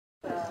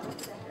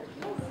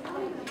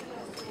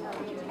We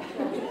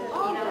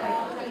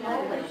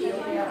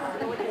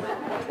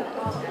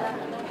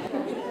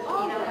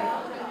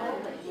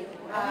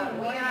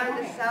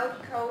are the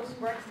South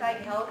Coast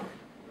Worksite Health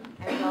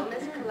and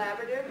Wellness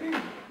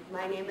Collaborative.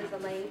 My name is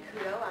Elaine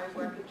Kudo. I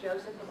work with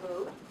Joseph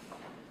Abu.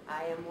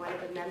 I am one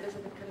of the members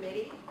of the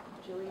committee,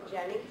 Julie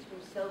Jennings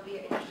from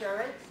Sylvia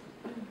Insurance.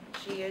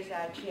 She is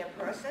our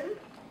chairperson.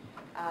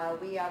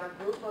 We are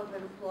a group of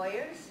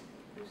employers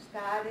who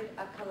started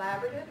a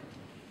collaborative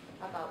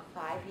about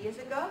 5 years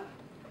ago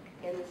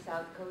in the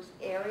South Coast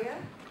area.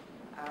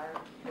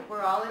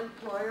 We're all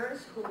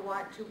employers who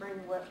want to bring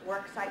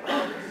worksite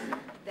wellness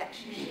that's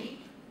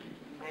cheap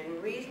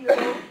and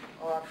reasonable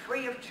or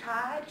free of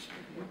charge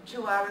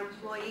to our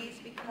employees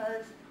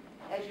because,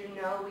 as you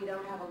know, we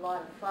don't have a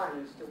lot of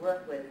funds to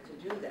work with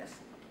to do this.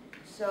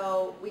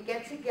 So we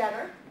get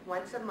together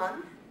once a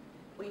month.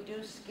 We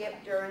do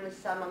skip during the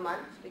summer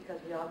months because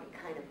we all get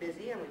kind of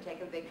busy and we're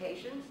taking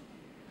vacations.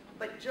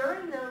 But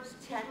during those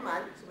 10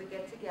 months, we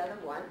get together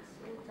once,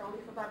 and it's only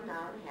for about an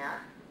hour and a half,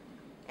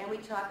 and we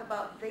talk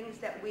about things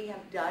that we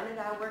have done at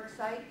our work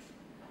sites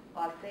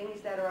or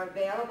things that are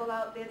available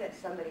out there that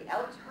somebody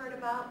else heard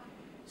about.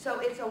 So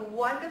it's a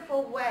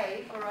wonderful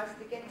way for us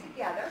to get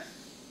together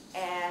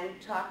and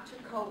talk to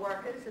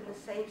co-workers in the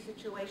same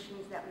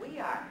situations that we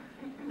are.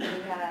 We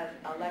have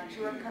a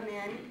lecturer come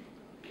in,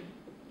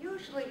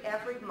 usually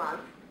every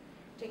month,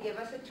 to give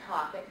us a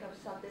topic of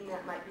something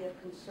that might be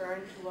of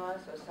concern to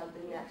us or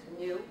something that's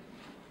new.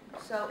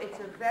 So it's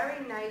a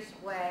very nice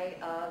way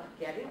of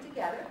getting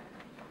together.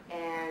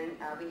 And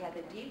we had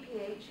the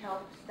DPH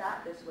help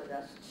start this with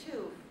us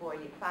too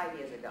 5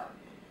 years ago.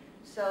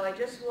 So I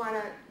just want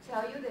to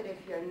tell you that if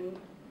you're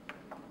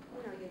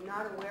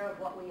not aware of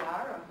what we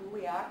are or who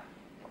we are,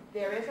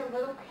 there is a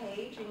little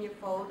page in your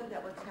folder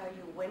that will tell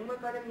you when we're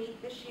going to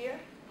meet this year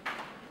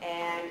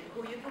and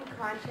who you can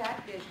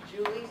contact. There's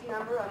Julie's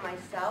number or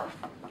myself.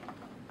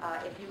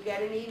 If you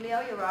get an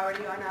email, you're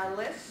already on our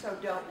list, so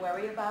don't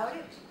worry about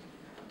it.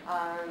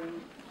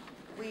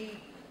 We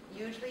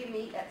usually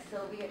meet at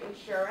Sylvia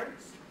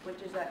Insurance, which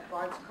is at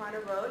Bonds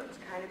Corner Road. It's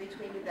kind of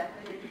between New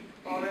Bedford and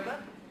Fall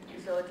River.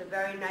 So it's a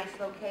very nice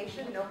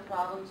location, no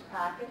problems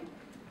parking.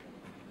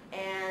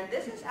 And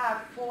this is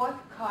our 4th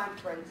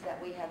conference that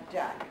we have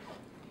done.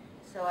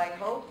 So I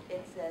hope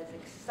it's as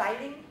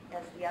exciting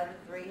as the other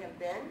 3 have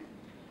been.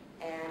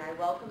 And I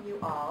welcome you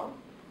all.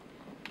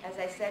 As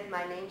I said,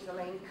 my name's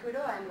Elaine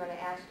Kudo. I'm going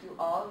to ask you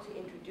all to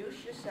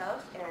introduce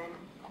yourselves. And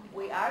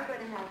we are going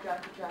to have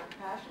Dr. John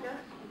Prochaska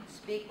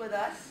speak with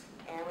us.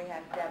 And we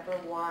have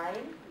Deborah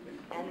Wine.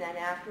 And then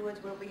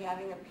afterwards, we'll be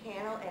having a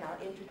panel, and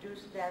I'll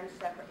introduce them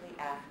separately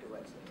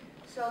afterwards.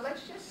 So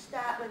let's just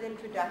start with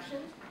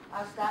introductions.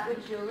 I'll start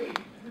with Julie.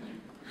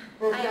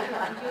 Hi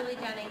everyone, Julie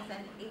Jennings,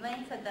 and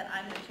Elaine said that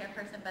I'm the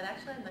chairperson, but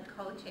actually I'm the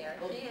co-chair.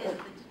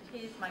 She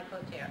is my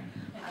co-chair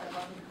of the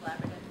Wellness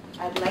Collaborative.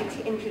 I'd like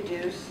to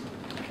introduce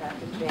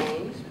Dr.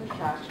 James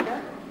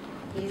Prochaska.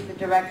 He's the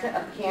Director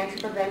of Cancer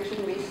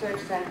Prevention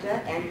Research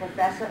Center and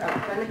Professor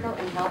of Clinical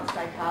and Health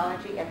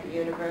Psychology at the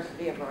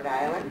University of Rhode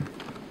Island.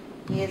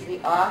 He is the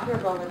author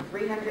of over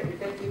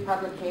 350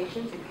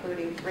 publications,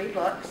 including 3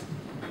 books,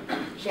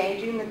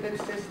 Changing the Good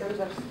Systems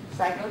of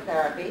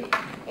Psychotherapy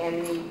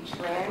and the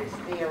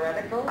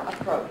Trans-Theoretical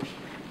Approach.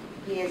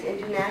 He is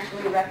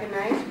internationally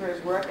recognized for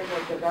his work as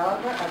a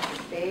developer of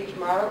the stage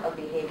model of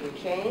behavior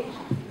change.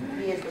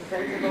 He is the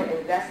principal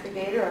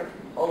investigator of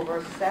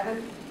over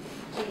 $70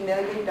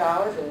 million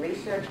in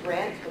research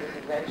grants for the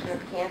prevention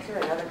of cancer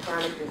and other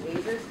chronic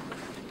diseases.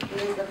 He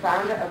is the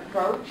founder of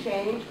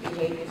Pro-Change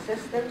Behavior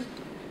Systems.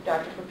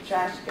 Dr.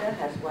 Prochaska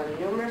has won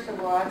numerous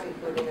awards,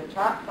 including the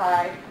top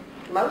 5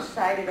 most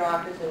cited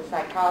authors in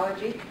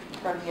psychology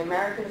from the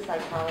American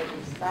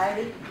Psychology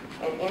Society,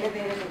 an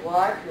Innovators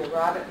Award from the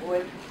Robert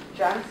Wood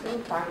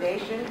Johnson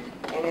Foundation,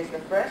 and is the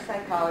first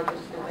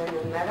psychologist to win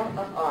the Medal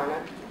of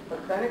Honor for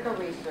clinical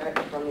research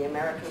from the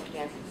American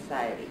Cancer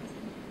Society.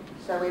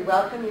 So we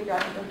welcome you,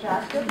 Dr.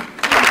 Prochaska.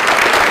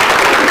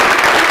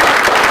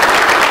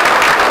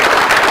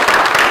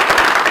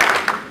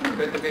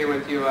 Good to be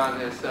with you on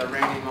this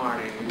rainy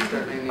morning. We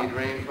certainly need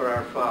rain for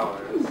our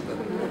flowers.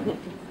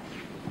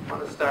 I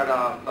want to start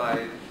off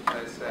by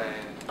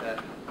saying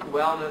that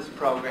wellness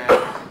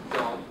programs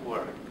don't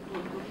work.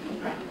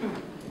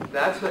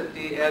 That's what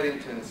Dee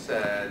Eddington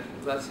said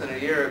less than a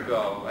year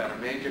ago at a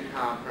major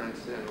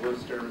conference in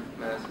Worcester,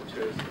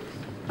 Massachusetts.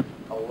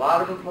 A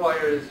lot of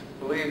employers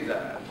believe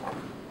that.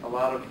 A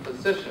lot of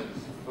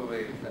physicians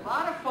believe that. A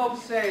lot of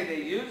folks say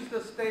they use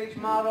the stage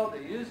model,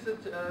 they use the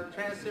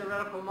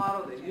trans-theoretical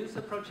model, they use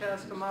the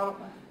Prochaska model.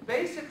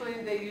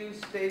 Basically, they use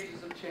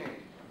stages of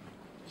change.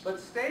 But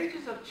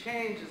stages of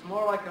change is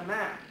more like a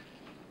map.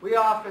 We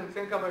often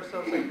think of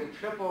ourselves like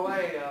the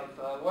AAA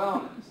of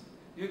wellness.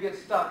 You get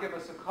stuck, give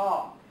us a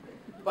call.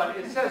 But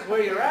it says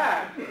where you're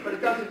at, but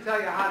it doesn't tell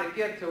you how to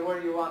get to where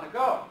you want to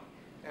go.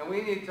 And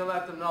we need to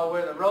let them know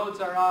where the roads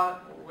are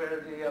at, where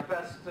the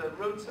best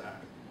routes are.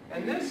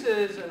 And this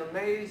is an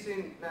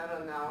amazing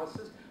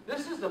meta-analysis.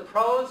 This is the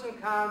pros and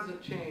cons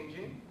of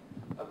changing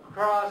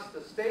across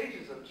the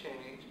stages of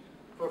change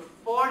for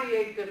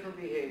 48 different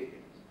behaviors.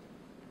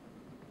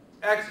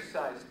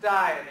 Exercise,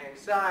 diet,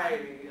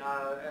 anxiety,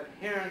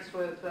 adherence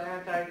with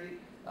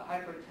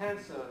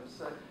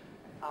antihypertensives,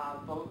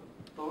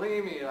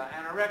 bulimia,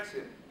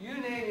 anorexia. You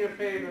name your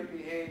favorite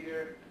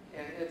behavior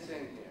and it's in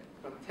here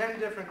from 10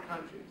 different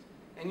countries.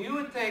 And you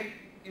would think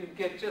you'd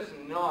get just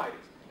noise.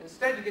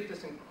 Instead, you get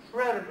this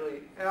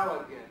incredibly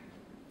elegant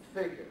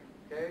figure,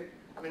 okay?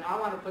 I mean, I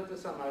want to put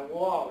this on my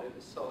wall. It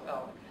is so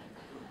elegant.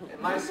 And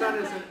my son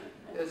is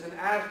an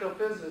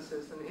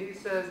astrophysicist, and he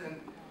says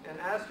in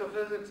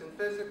astrophysics and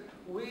physics,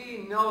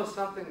 we know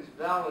something's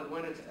valid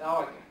when it's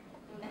elegant.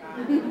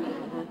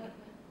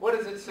 What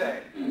does it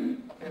say?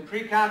 In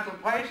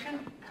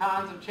pre-contemplation,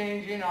 cons of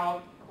changing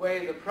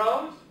outweigh the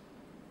pros.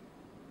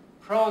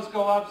 Pros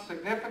go up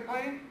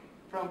significantly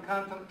from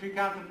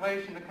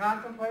pre-contemplation to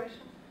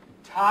contemplation.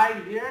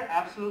 Tied here,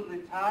 absolutely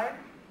tied.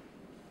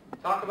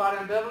 Talk about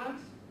ambivalence,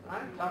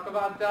 right? Talk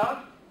about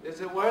doubt. Is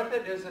it worth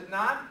it? Is it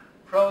not?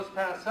 Pros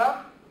pass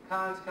up,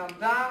 cons come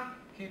down,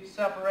 keep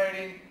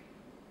separating.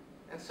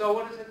 And so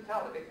what does it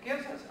tell us? It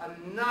gives us a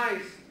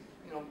nice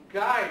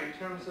guide in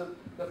terms of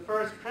the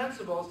first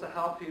principles to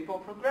help people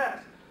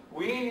progress.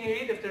 We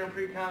need, if they're in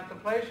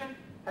pre-contemplation,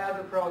 have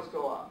the pros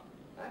go up.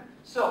 Right?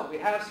 So we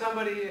have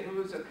somebody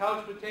who's a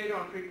couch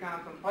potato in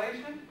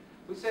pre-contemplation.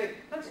 We say,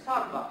 let's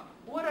talk about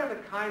what are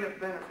the kind of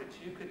benefits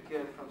you could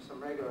get from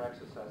some regular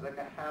exercise, like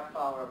a half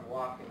hour of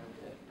walking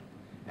a day.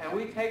 And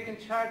we take and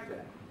chart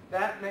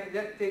that.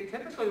 They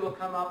typically will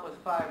come up with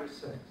 5 or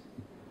 6.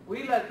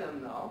 We let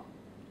them know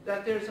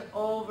that there's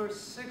over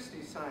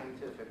 60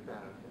 scientific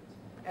benefits.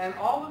 And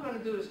all we're going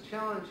to do is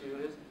challenge you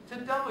is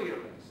to double your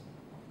list.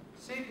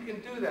 See if you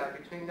can do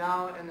that between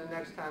now and the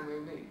next time we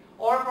meet.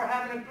 Or if we're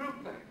having a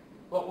group thing.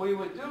 What we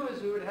would do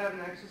is we would have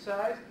an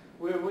exercise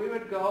where we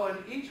would go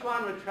and each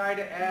one would try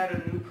to add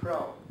a new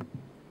pro.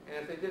 And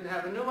if they didn't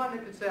have a new one,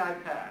 they could say, I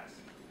pass.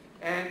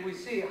 And we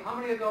see how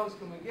many of those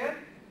can we get,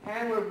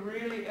 and we're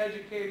really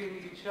educating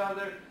each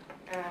other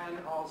and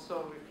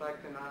also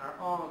reflecting on our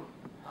own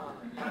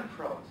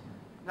pros.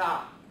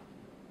 Now,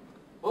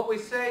 what we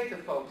say to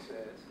folks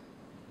is,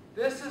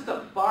 this is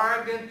the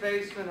bargain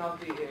basement of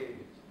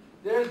behaviors.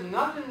 There's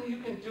nothing you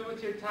can do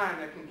with your time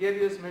that can give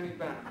you as many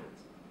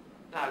benefits.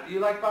 Now, do you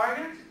like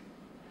bargains?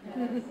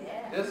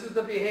 Yes. This is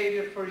the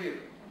behavior for you.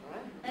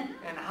 Right?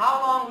 And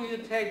how long will you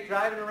take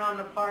driving around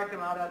the parking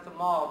lot at the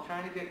mall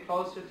trying to get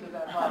closer to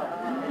that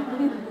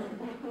bargain?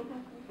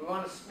 We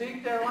want to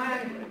speak their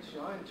language,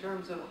 in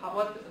terms of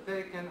what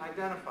they can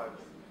identify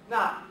with.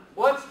 Now,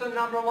 what's the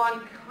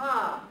 #1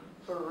 con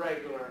for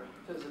regular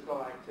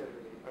physical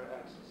activity or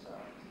exercise?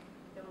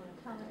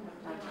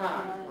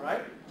 Time,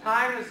 right?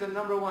 Time is the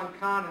 #1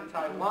 con in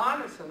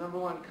Taiwan, it's the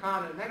 #1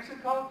 con in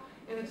Mexico,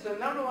 and it's the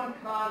 #1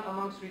 con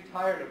amongst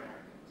retired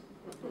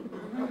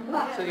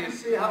Americans. So you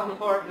see how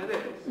important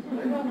it is.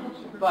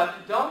 Right?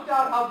 But don't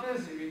doubt how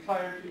busy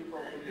retired people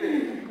can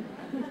be.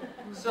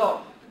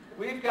 So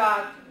we've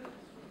got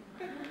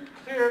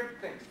clear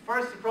things.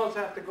 First, the pros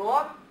have to go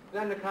up,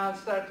 then the cons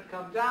start to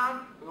come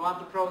down. We want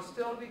the pros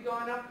still to be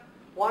going up.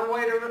 One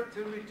way to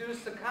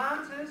reduce the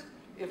cons is,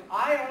 if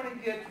I only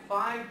get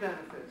 5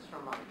 benefits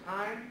from my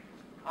time,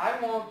 I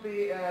won't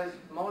be as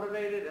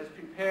motivated, as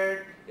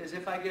prepared, as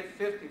if I get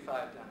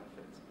 55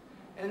 benefits.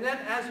 And then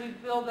as we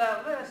build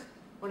that list,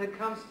 when it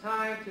comes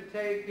time to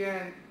take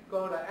and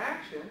go to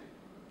action,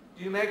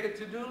 do you make a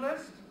to-do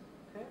list?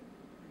 Okay.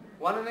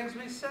 One of the things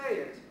we say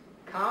is,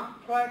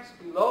 complex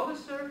below the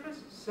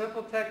surface,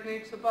 simple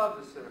techniques above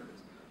the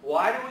surface.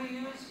 Why do we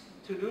use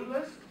to-do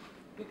lists?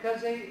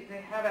 Because they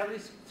have at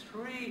least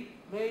 3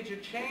 major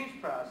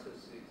change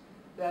processes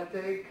that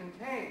they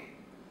contain.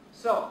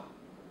 So,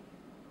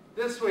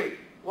 this week,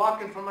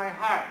 walking for my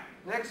heart.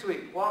 Next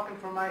week, walking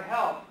for my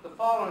health. The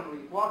following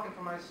week, walking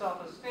for my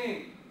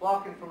self-esteem.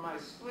 Walking for my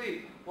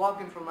sleep.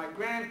 Walking for my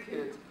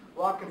grandkids.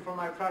 Walking for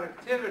my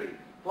productivity.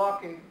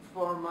 Walking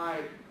for my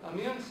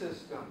immune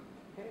system.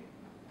 Okay?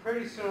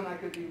 Pretty soon I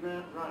could be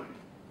running.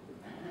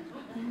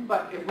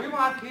 But if we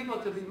want people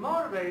to be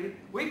motivated,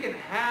 we can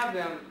have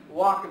them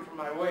walking for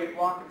my weight,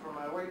 walking for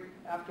my weight.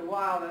 After a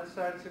while, that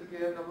starts to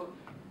get a little...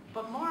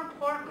 But more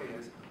importantly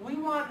is, we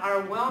want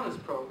our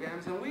wellness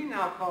programs, and we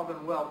now call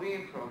them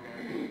well-being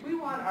programs. We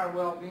want our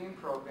well-being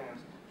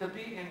programs to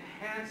be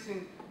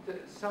enhancing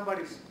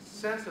somebody's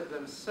sense of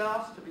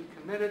themselves, to be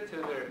committed to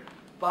their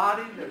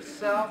body, their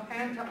self,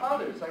 and to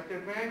others, like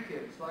their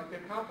grandkids, like their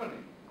company.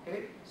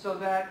 Okay? So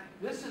that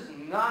this is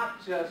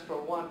not just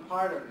for one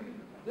part of me.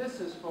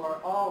 This is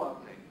for all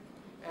of me.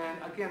 And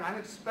again, I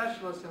think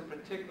specialists in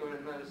particular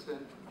in medicine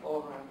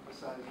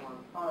overemphasize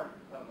one part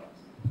of us.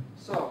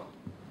 So,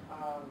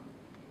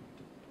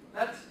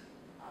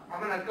 I'm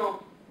going to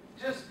go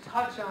just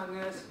touch on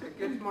this. It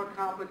gets more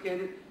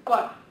complicated,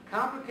 but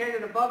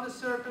complicated above the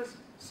surface,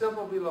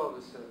 simple below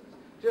the surface.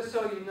 Just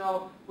so you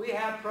know, we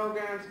have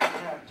programs that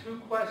have 2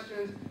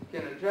 questions,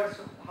 can address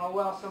how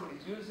well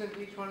somebody's using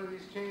each one of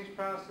these change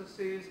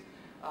processes,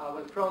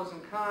 with pros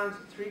and cons.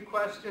 3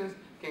 questions,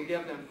 can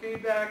give them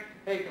feedback.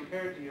 Hey,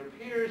 compared to your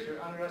peers,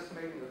 you're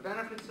underestimating the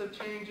benefits of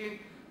changing.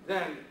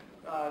 Then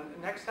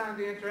next time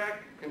they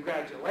interact,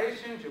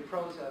 congratulations, your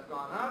pros have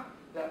gone up.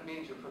 That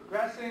means you're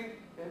progressing.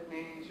 It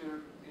means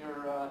your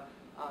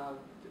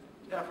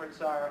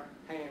efforts are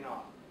paying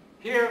off.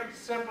 Here,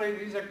 simply,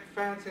 these are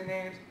fancy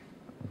names.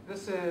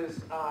 This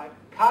is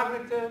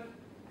cognitive,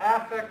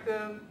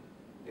 affective,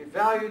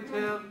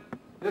 evaluative.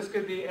 This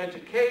could be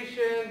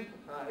education.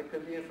 It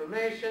could be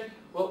information.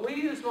 What we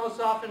use most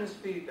often is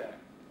feedback.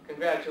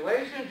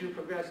 Congratulations, you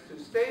progressed 2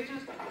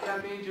 stages.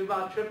 That means you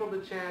about triple the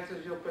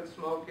chances you'll quit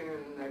smoking in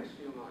the next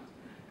few months.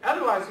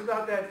 Otherwise,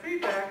 without that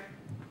feedback,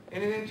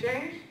 anything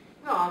changed?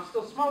 No, I'm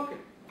still smoking.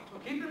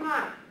 Well, keep in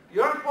mind,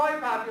 your employee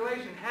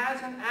population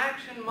has an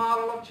action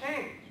model of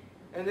change,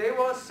 and they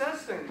will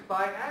assess things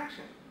by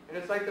action. And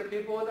it's like the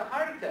people with a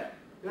heart attack.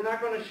 They're not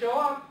going to show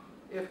up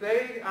if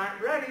they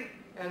aren't ready,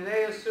 and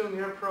they assume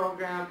your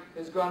program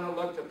is going to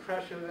look to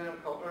pressure them,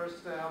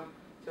 coerce them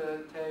to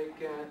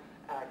take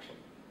action.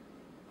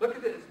 Look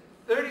at this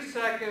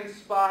 30-second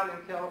spot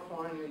in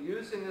California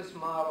using this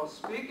model,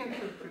 speaking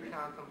to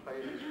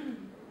pre-contemplators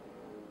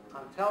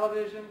on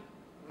television.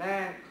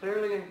 Man,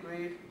 clearly in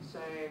grief,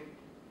 saying,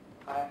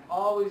 I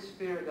always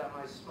feared that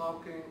my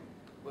smoking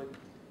would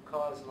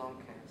cause lung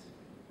cancer.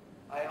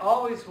 I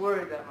always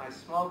worried that my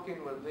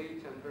smoking would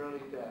lead to an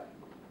early death,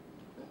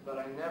 but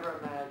I never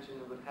imagined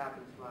it would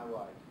happen to my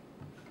wife.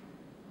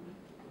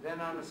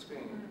 Then on the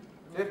screen,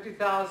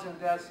 50,000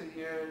 deaths a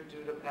year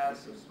due to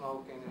passive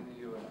smoking in the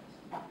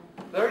U.S.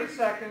 30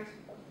 seconds,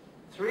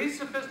 3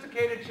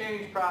 sophisticated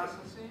change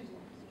processes,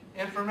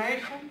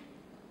 information,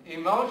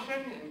 emotion,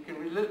 and you can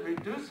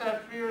reduce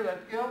that fear,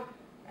 that guilt,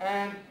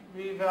 and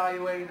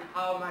reevaluating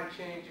how my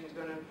changing is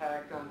going to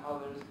impact on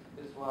others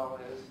as well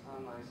as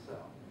on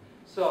myself.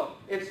 So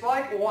it's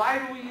like, why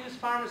do we use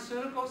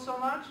pharmaceuticals so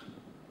much?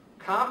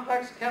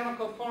 Complex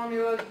chemical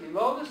formulas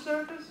below the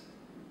surface,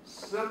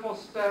 simple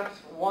steps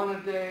 1 a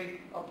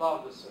day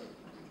above the surface.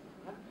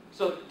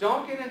 So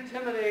don't get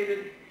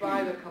intimidated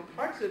by the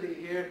complexity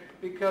here,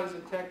 because the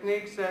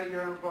techniques that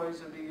your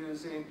employees will be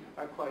using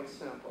are quite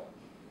simple.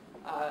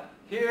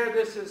 Here,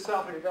 this is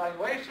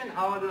self-evaluation.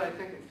 How do I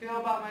think and feel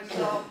about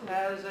myself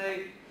as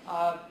a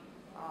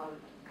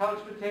couch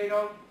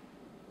potato?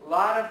 A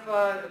lot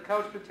of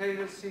couch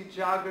potatoes see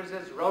joggers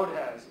as road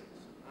hazards,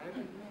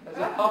 right? As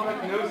a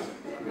public nuisance.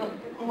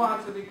 Who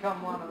wants to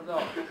become one of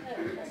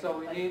those? So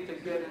we need to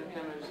get an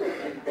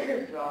image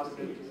that draws it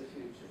into the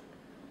future.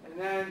 And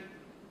then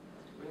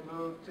we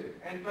move to,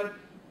 but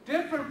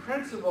different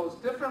principles,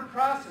 different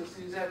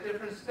processes at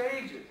different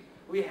stages.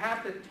 We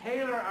have to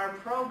tailor our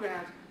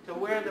programs to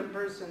where the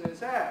person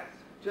is at.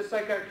 Just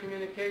like our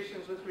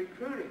communications with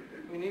recruiting.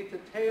 We need to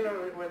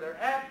tailor it where they're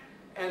at,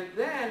 and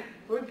then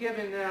we're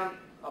giving them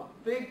a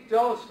big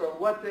dose for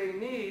what they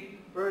need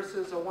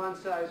versus a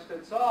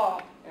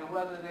one-size-fits-all, and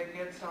whether they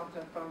get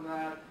something from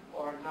that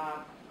or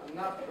not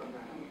enough from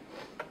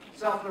that.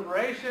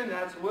 Self-liberation,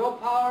 that's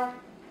willpower,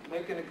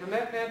 making a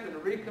commitment and a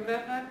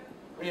recommitment.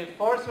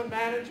 Reinforcement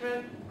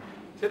management,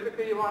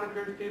 typically you want to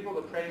encourage people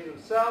to praise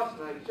themselves,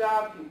 nice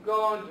job, keep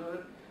going, do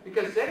it,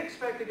 because they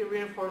expect to get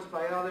reinforced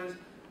by others.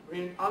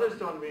 Others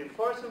don't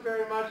reinforce them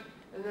very much,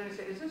 and then they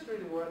say, is this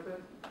really worth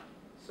it?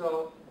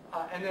 So,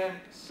 and then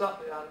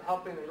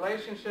helping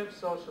relationships,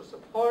 social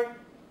support,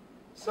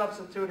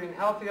 substituting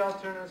healthy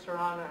alternatives for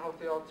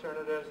unhealthy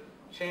alternatives,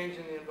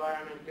 changing the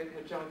environment, getting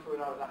the junk food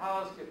out of the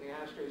house, getting the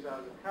ashtrays out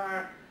of the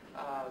car.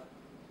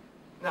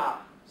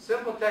 Now,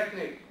 simple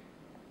technique,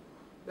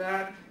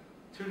 that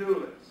to-do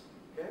list,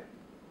 okay?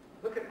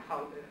 Look at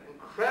how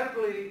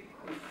incredibly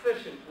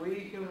efficient we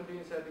human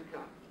beings have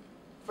become.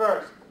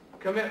 First,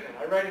 commitment,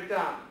 I write it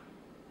down.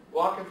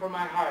 Walking for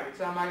my heart, it's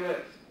on my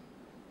list.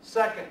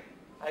 Second,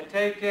 I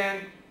take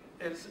in,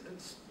 it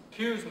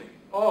cues me.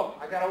 Oh,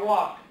 I gotta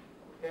walk,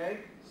 okay?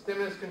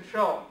 Stimulus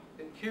control,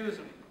 it cues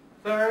me.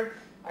 Third,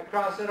 I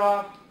cross it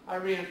off, I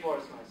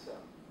reinforce myself.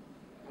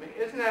 I mean,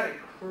 isn't that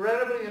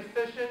incredibly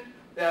efficient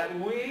that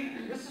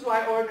this is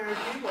why ordinary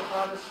people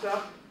thought of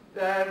stuff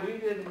that we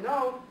didn't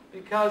know,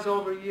 because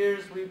over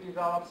years we've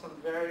developed some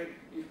very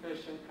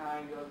efficient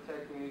kind of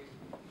techniques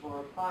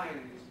for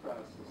applying these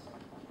processes.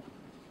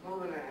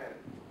 Moving ahead.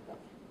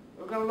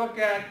 We're going to look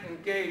at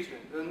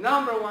engagement. The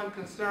number one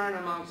concern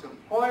amongst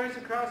employers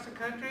across the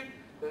country,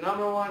 the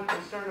number one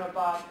concern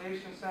about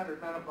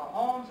patient-centered medical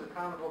homes,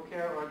 accountable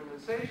care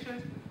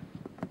organizations,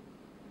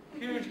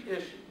 huge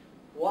issue.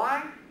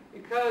 Why?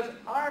 Because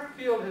our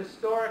field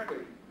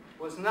historically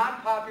was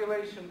not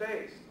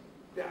population-based.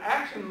 The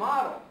action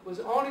model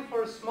was only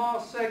for a small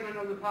segment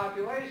of the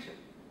population.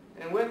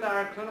 And with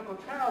our clinical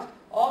trials,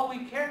 all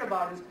we cared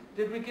about is,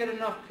 did we get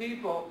enough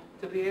people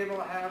to be able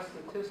to have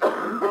statistical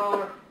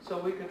power so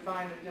we could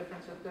find a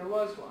difference if there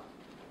was one?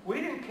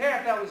 We didn't care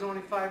if that was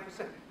only 5%.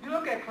 If you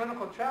look at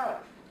clinical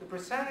trials, the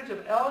percentage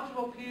of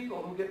eligible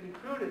people who get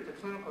recruited to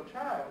clinical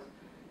trials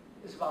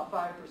is about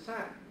 5%.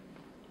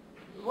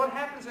 What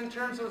happens in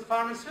terms of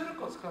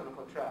pharmaceuticals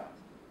clinical trials?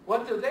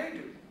 What do?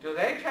 Do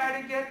they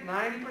try to get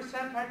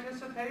 90%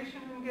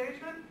 participation and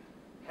engagement?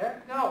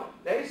 Heck no.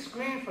 They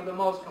screen for the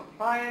most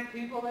compliant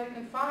people they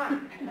can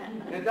find.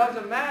 And it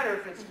doesn't matter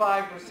if it's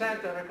 5%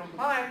 that are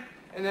compliant.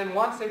 And then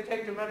once they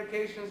take their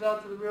medications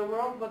out to the real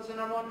world, what's the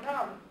number one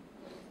problem?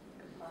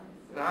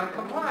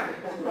 Non-compliance,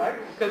 right?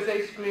 Because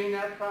they screen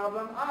that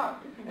problem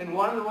out. And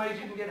one of the ways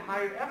you can get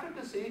higher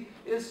efficacy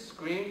is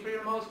screen for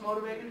your most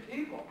motivated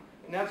people.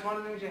 And that's one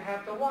of the things you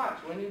have to watch.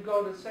 When you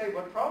go to say,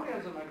 what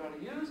programs am I going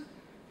to use?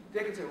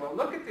 They can say, well,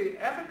 look at the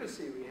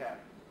efficacy we have.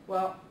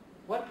 Well,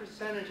 what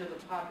percentage of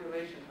the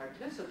population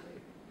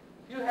participate?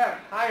 If you have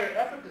higher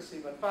efficacy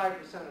but 5%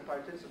 of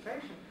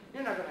participation,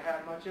 you're not going to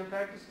have much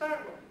impact to start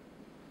with.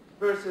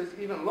 Versus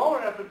even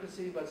lower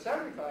efficacy but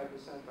 75%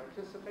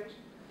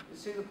 participation. You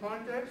see the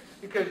point there?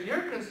 Because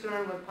you're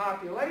concerned with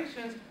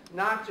populations,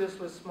 not just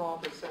with small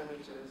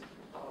percentages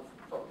of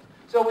folks.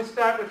 So we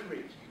start with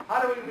reach.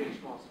 How do we reach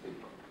most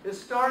people?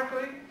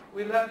 Historically,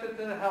 we left it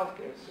to the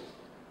healthcare system.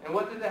 And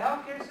what did the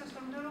healthcare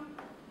system do?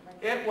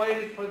 It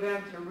waited for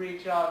them to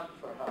reach out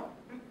for help.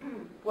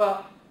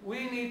 Well,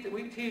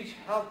 we teach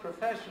health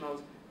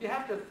professionals, you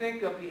have to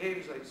think of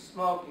behaviors like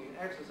smoking,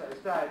 exercise,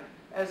 diet,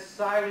 as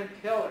silent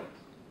killers.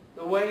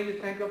 The way you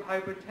think of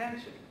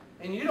hypertension.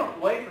 And you don't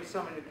wait for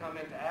somebody to come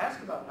in to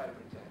ask about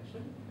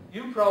hypertension.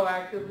 You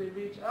proactively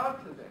reach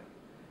out to them.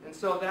 And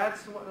so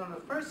that's one of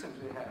the first things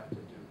we have to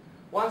do.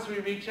 Once we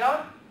reach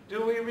out,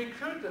 do we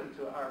recruit them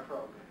to our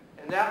program?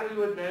 And that we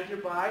would measure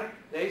by,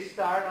 they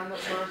start on the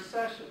first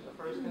session,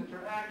 the first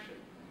interaction.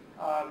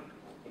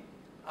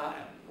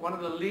 One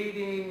of the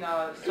leading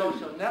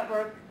social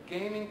network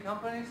gaming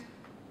companies,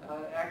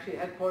 actually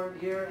headquartered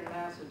here in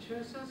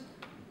Massachusetts,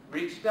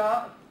 reached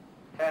out,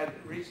 had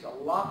reached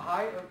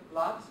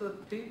lots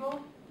of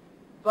people,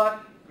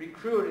 but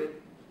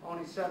recruited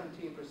only 17%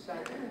 of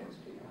those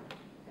people.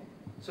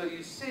 So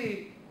you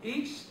see,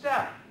 each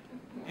step,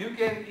 you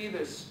can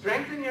either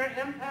strengthen your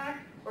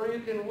impact or you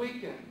can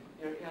weaken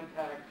your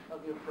impact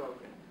of your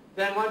program.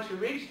 Then once you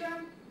reach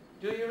them,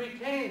 do you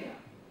retain them?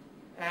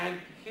 And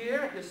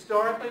here,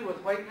 historically,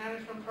 with weight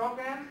management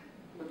programs,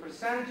 the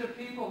percentage of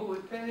people who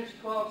would finish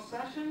 12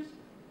 sessions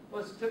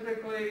was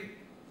typically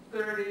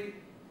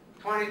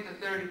 20 to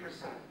 30%.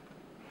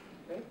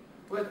 Okay?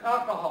 With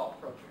alcohol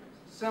programs,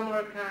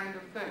 similar kind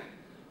of thing.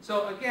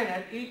 So again,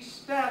 at each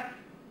step,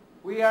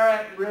 we are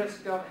at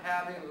risk of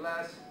having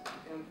less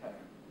impact.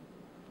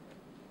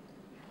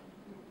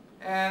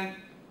 And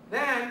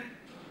then,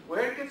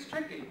 where it gets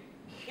tricky,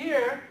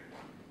 here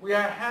we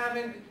are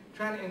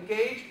trying to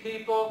engage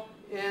people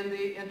in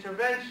the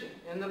intervention,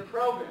 in the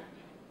program,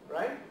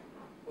 right?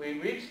 We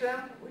reach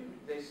them,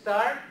 they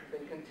start,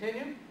 they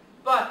continue,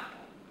 but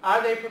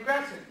are they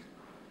progressing?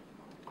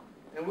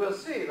 And we'll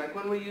see, like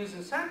when we use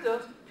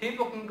incentives,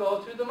 people can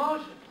go through the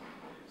motions.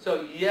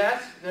 So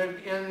yes, they're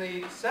in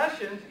the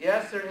sessions,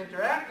 yes, they're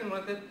interacting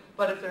with it,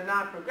 but if they're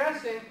not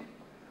progressing,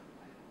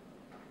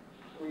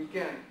 we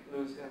again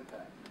lose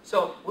impact.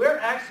 So we're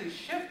actually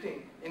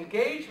shifting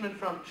engagement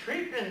from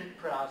treatment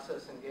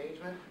process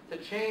engagement to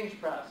change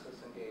process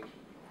engagement.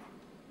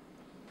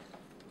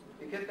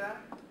 You get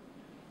that?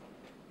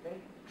 Okay.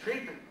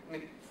 Treatment. I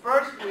mean,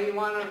 first we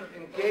want to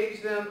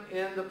engage them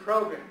in the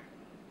program.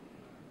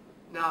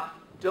 Now,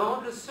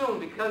 don't assume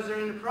because they're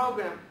in the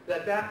program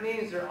that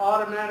means they're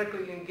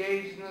automatically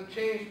engaged in the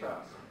change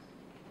process.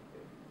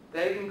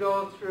 They can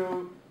go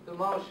through the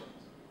motions.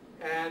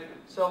 And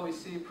so we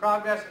see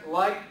progress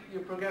like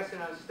you're progressing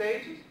on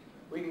stages.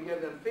 We can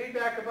give them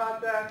feedback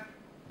about that.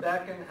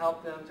 That can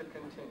help them to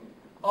continue.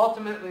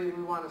 Ultimately,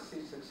 we want to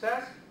see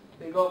success.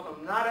 They go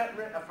from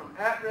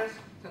at risk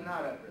to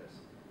not at risk.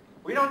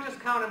 We don't just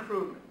count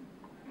improvement,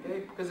 okay?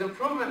 Because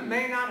improvement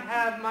may not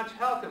have much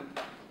health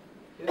impact.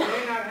 It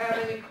may not have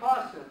any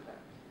cost impact.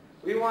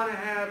 We want to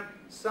have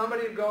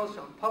somebody who goes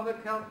from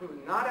public health who's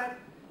not at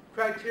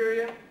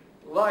criteria,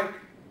 like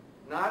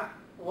not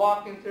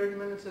walking 30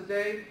 minutes a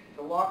day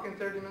to walking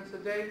 30 minutes a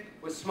day.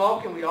 With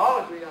smoking, we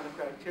all agree on the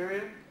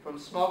criteria, from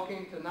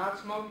smoking to not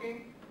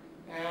smoking,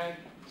 and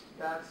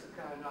that's the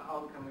kind of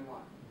outcome we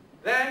want.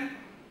 Then,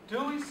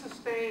 do we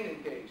sustain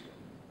engagement?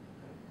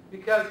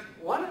 Because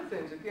one of the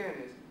things, again,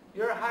 is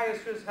your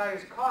highest risk,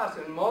 highest cost,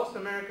 and most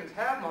Americans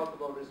have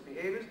multiple risk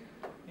behaviors.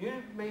 You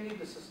may need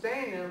to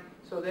sustain them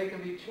so they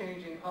can be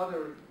changing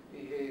other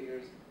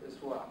behaviors as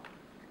well.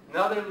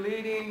 Another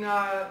leading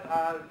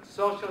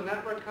social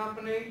network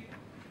company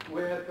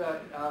with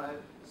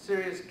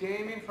serious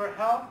gaming for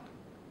health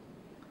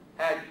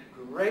had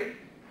great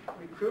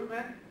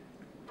recruitment,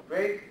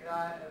 great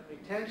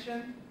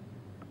retention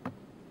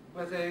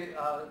with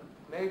a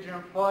major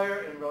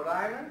employer in Rhode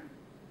Island,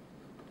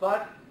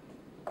 but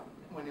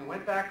when they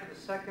went back to the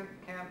second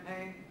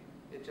campaign,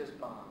 it just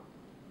bombed.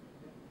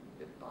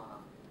 It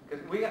bombed.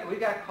 Because we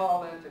got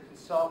called in to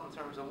consult in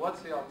terms of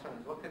what's the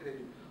alternative, what could they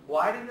do?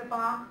 Why did it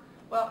bomb?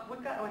 Well,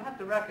 we have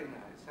to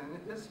recognize, and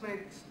this may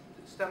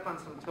step on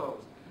some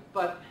toes,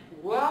 but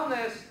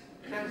wellness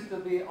tends to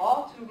be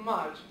all too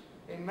much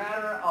a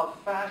matter of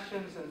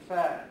fashions and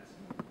fads,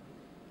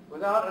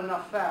 without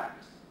enough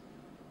facts.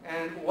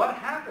 And what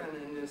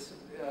happened in this,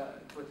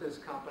 with this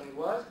company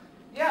was,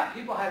 yeah,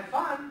 people had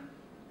fun,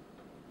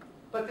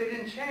 but they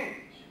didn't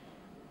change.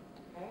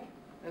 Okay?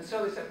 And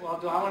so they said, well,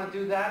 do I want to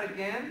do that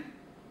again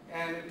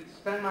and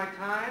spend my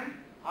time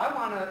I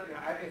want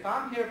to, if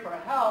I'm here for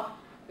help,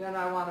 then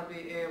I want to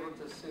be able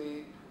to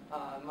see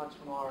much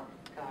more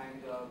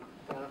kind of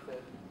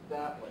benefit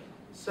that way.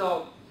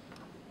 So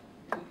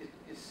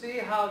you see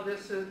how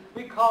this is,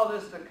 we call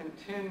this the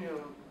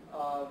continuum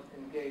of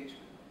engagement.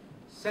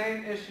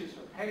 Same issues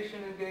for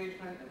patient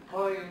engagement,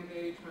 employee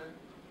engagement,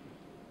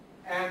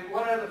 and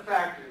what are the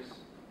factors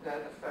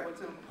that affect?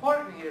 What's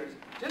important here is,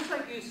 just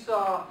like you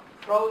saw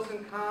pros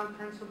and cons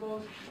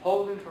principles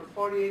holding for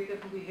 48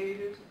 different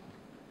behaviors,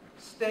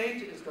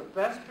 stage is the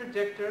best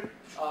predictor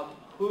of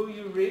who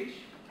you reach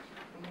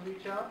when you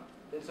reach out.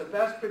 It's the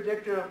best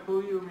predictor of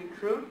who you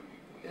recruit.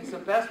 It's the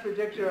best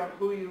predictor of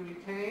who you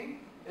retain.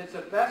 It's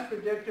the best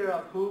predictor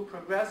of who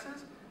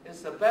progresses.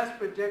 It's the best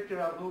predictor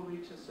of who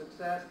reaches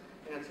success.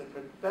 And it's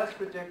the best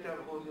predictor of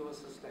who you will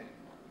sustain.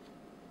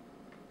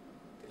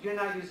 If you're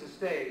not using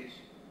stage,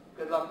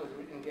 good luck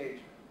with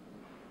engagement.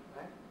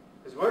 Right?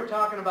 Because we're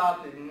talking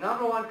about the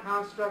number one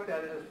construct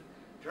that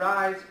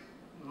drives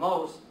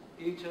most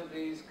each of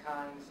these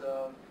kinds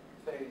of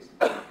phases.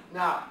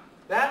 Now,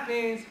 that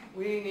means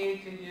we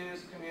need to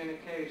use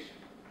communication.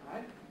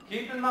 Right?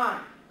 Keep in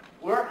mind,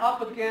 we're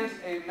up against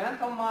a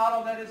mental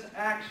model that is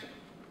action.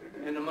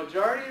 And the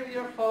majority of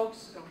your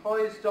folks,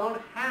 employees,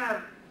 don't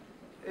have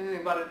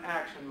anything but an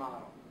action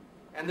model.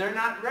 And they're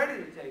not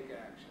ready to take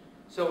action.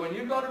 So when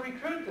you go to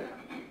recruit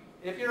them,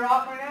 if you're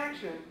offering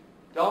action,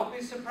 don't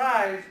be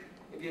surprised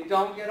if you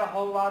don't get a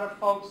whole lot of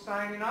folks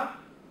signing up,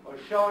 or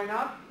showing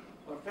up,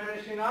 or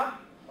finishing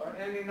up, or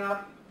ending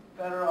up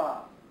better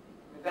off.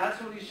 And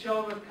that's what we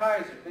showed with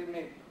Kaiser. They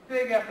made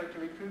big effort to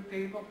recruit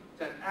people.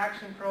 It's an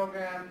action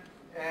program,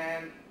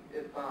 and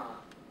it bombed.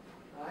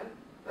 Right?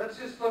 Let's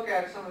just look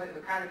at some of the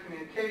kind of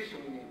communication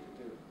we need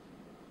to do.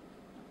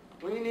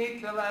 We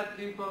need to let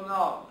people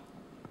know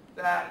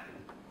that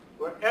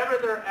wherever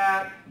they're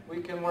at,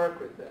 we can work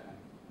with that.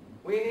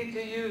 We need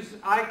to use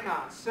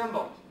icons,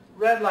 symbols,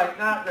 red light,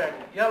 not ready,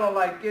 yellow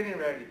light, getting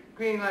ready,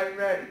 green light,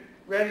 ready.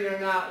 Ready or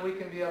not, we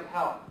can be of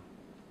help.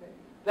 Okay?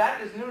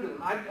 That is new to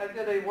them. I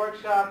did a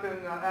workshop in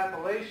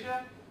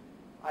Appalachia.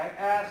 I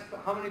asked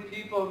how many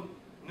people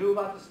knew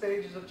about the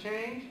stages of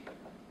change.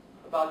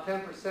 About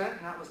 10%, and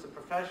that was the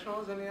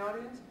professionals in the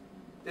audience.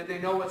 Did they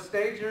know what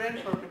stage you're in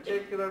for a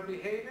particular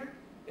behavior?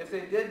 If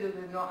they did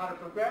they know how to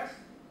progress?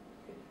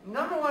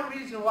 Number one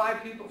reason why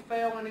people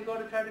fail when they go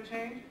to try to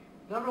change,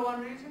 number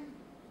one reason,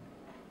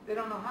 they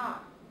don't know how.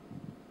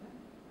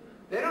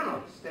 They don't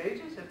know the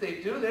stages. If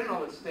they do, they don't know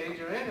what stage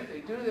you're in. If they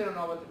do, they don't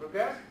know what to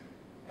progress.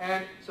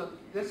 And so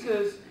this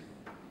is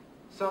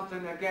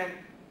something, again,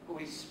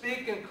 we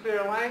speak in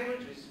clear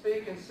language, we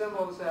speak in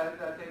symbols that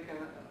they can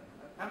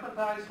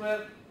empathize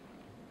with,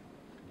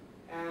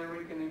 and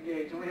we can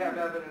engage. And we have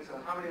evidence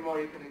of how many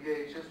more you can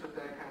engage just with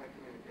that kind of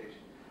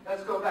communication.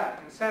 Let's go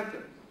back.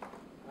 Incentives.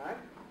 All right?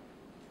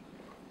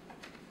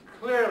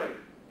 Clearly,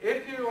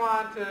 if you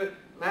want to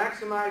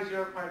maximize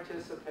your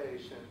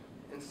participation,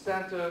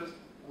 incentives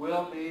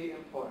will be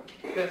important.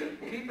 Because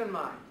keep in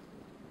mind,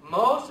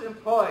 most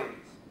employees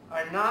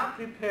are not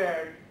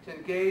prepared to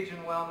engage in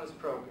wellness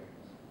programs.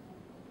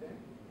 Okay?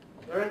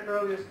 They're in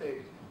earlier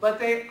stages. But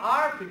they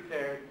are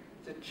prepared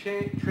to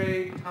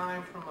trade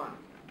time for money.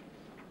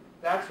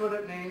 That's what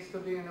it means to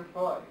be an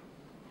employee.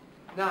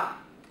 Now,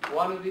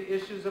 one of the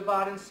issues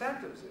about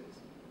incentives is,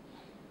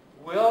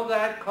 will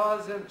that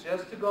cause them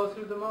just to go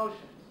through the motions?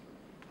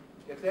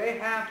 If they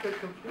have to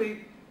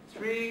complete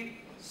 3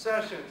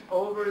 sessions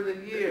over the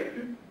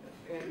year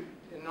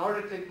in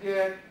order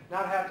to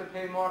not have to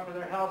pay more for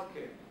their health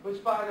care,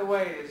 which, by the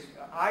way,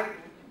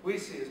 we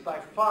see is by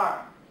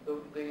far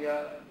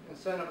the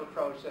incentive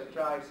approach that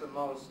drives the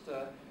most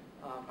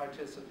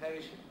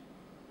participation.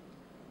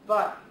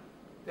 But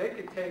they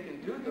could take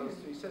and do those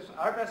 3 sessions.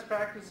 Our best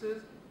practice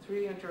is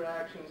 3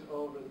 interactions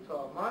over the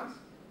 12 months,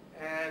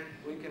 and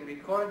we can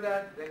record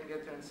that. They can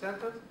get their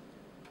incentives.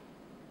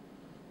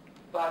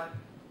 But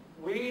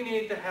we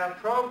need to have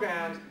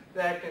programs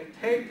that can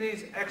take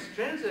these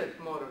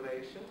extrinsic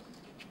motivations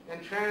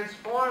and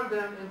transform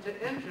them into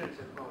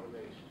intrinsic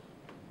motivation.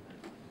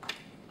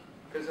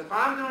 Because if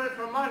I'm doing it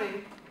for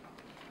money,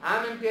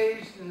 I'm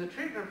engaged in the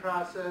treatment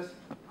process,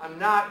 I'm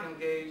not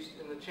engaged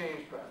in the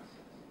change process.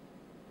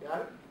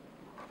 Got it?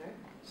 Okay?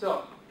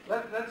 So,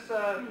 let's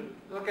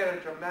look at a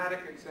dramatic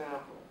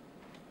example.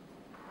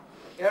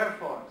 Air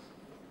Force.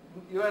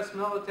 U.S.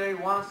 military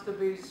wants to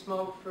be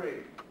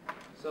smoke-free.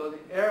 So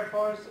the Air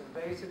Force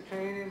in basic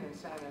training in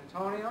San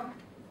Antonio,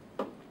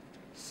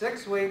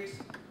 6 weeks,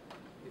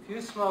 if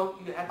you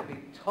smoke, you have to be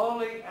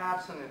totally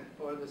abstinent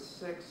for the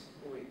 6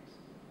 weeks.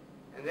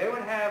 And they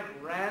would have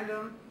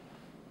random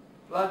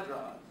blood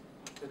draws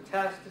to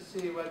test to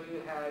see whether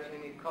you had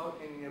any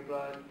cocaine in your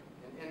blood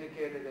and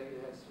indicated that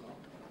you had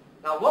smoked.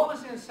 Now, what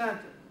was the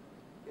incentive?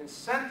 The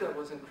incentive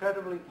was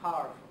incredibly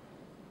powerful.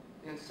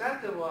 The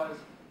incentive was,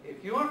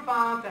 if you were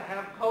found to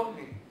have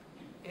cocaine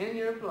in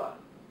your blood,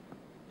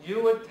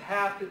 you would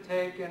have to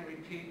take and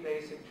repeat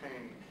basic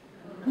training.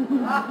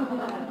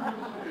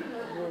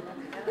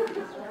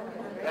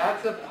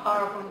 That's a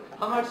powerful...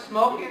 How much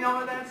smoking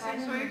over that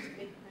 6 weeks?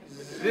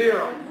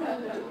 Zero.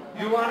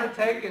 You want to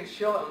take and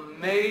show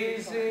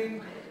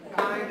amazing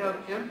kind of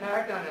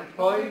impact on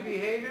employee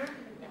behavior?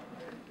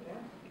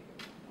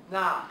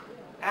 Now,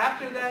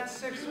 after that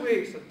 6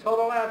 weeks of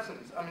total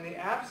abstinence, I mean the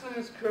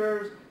abstinence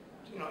curves,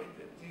 you know,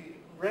 the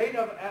rate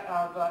of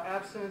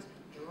abstinence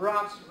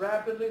drops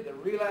rapidly, the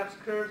relapse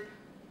curves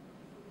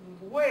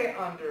way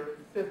under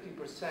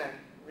 50%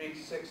 reach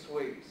 6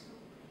 weeks.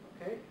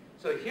 Okay?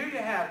 So here you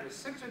have the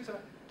 6 weeks of,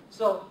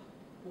 so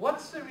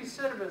what's the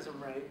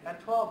recidivism rate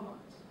at 12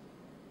 months?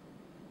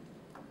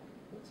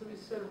 What's the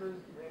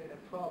recidivism rate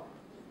at 12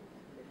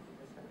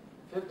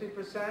 months?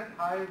 50%?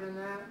 Higher than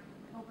that?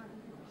 Over 100%.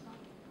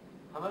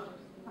 How much?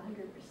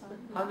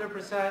 100%.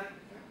 100%?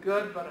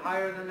 Good, but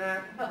higher than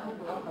that?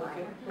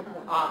 Okay.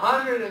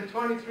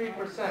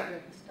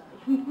 123%.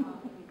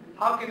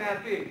 How can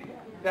that be?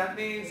 That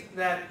means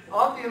that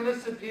all the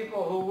enlisted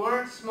people who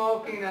weren't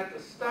smoking at the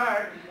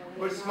start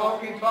were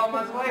smoking 12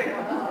 months later.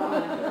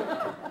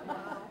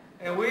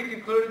 And we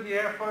concluded the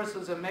Air Force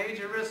was a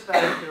major risk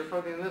factor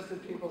for the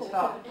enlisted people's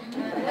health.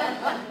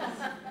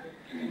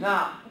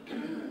 Now,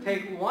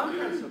 take one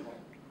principle,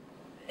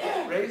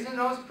 raising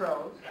those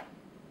pros,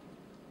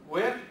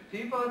 with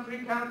people in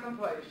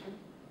pre-contemplation,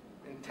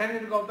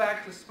 intending to go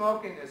back to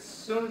smoking as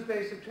soon as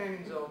basic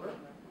training's over,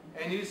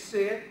 and you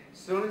see it, as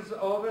soon as it's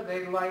over,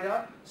 they light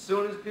up. As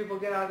soon as people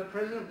get out of the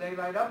prison, they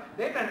light up.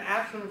 They've been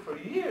abstinent for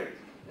years,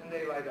 and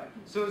they light up.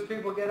 As soon as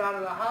people get out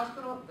of the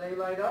hospital, they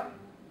light up.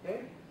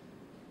 Okay?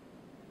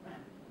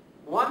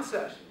 One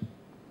session,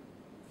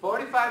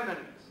 45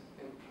 minutes,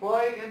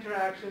 employee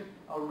interaction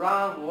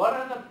around what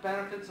are the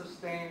benefits of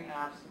staying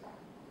abstinent,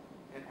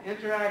 and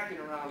interacting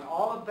around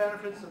all the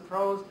benefits, the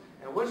pros,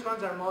 and which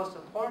ones are most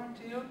important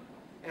to you.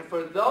 And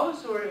for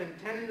those who are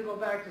intending to go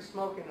back to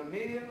smoking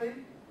immediately,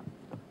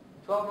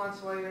 12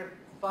 months later,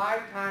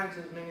 5 times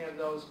as many of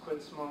those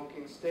quit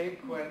smoking,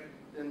 stayed quit,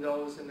 than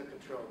those in the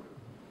control group.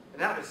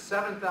 And that was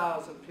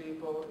 7,000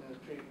 people in the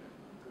treatment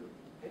group.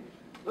 Okay?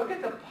 Look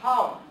at the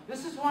power.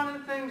 This is one of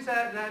the things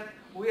that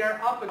we are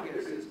up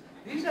against.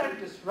 These are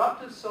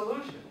disruptive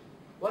solutions.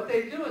 What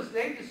they do is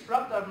they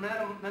disrupt our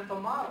mental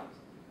models.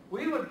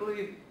 We would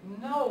believe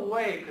no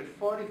way could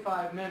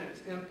 45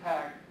 minutes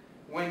impact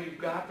when you've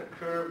got the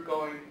curve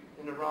going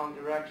in the wrong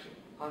direction,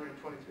 123%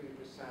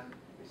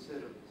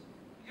 recidivism.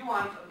 You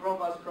want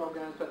robust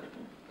programs, but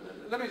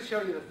let me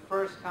show you the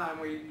first time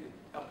we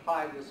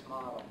applied this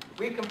model.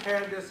 We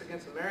compared this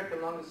against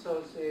American Lung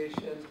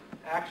Association's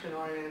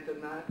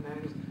action-oriented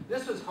manuals.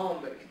 This was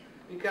home-based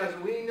because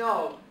we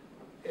know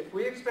if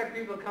we expect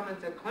people to come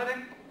into the clinic,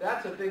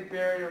 that's a big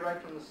barrier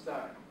right from the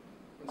start.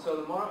 And so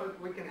the more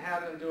we can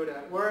have them do it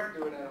at work,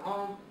 do it at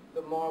home,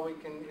 the more we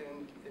can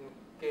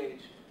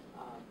engage.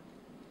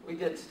 We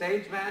did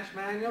stage match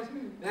manuals.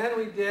 Then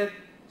we did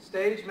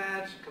stage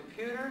match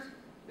computers.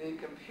 The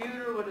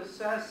computer would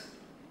assess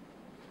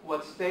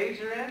what stage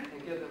you're in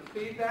and give them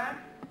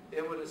feedback.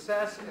 It would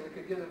assess and it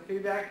could give them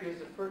feedback. Here's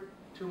the first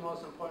 2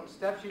 most important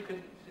steps you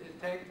could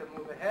take to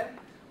move ahead.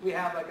 We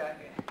have like a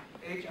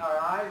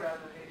HRI rather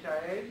than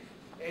HRA.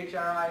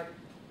 HRI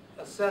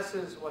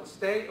assesses what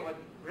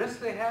risk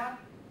they have,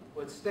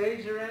 what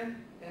stage you're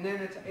in, and then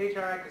it's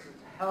HRI because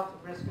it's health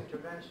risk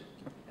intervention.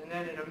 And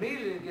then it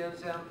immediately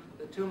gives them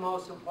the 2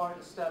 most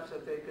important steps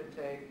that they could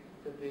take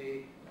to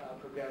be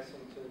progressing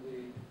to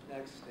the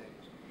next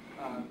stage.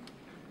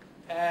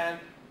 And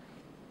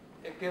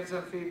it gives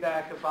them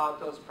feedback about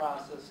those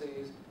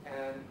processes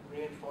and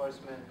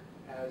reinforcement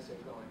as they're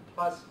going,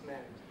 plus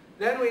management.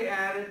 Then we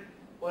added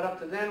what up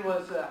to then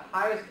was the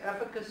highest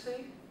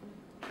efficacy,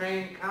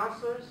 trained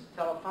counselors,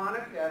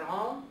 telephonic, at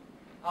home,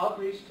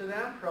 outreach to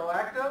them,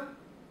 proactive,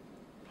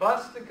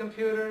 plus the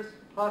computers,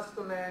 plus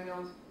the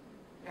manuals,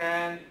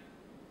 and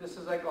this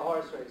is like a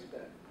horse race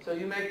bet. So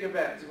you make your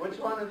bets. Which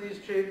one of these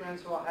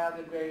treatments will have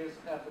the greatest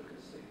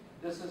efficacy?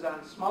 This is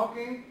on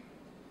smoking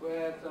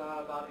with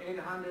about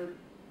 800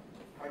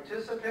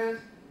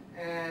 participants,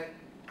 and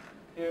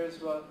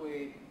here's what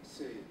we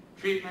see.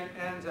 Treatment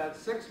ends at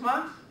 6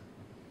 months.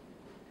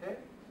 Okay.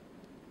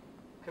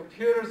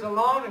 Computers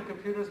alone and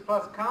computers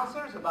plus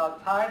counselors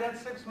about tied at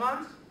 6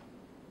 months.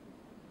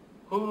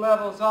 Who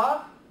levels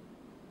off?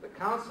 The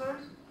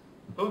counselors.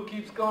 Who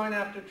keeps going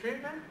after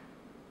treatment?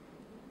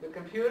 The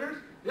computers.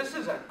 This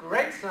is a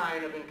great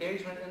sign of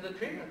engagement in the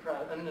treatment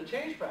process, in the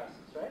change process,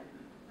 right?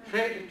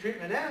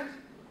 Treatment ends,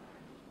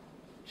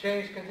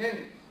 change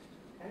continues.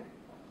 Okay?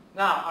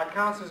 Now, our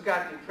counselors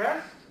got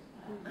depressed.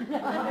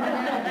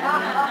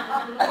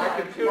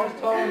 Our computers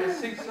told them to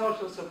seek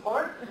social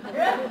support.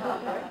 Okay?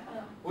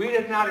 We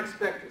did not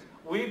expect this.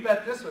 We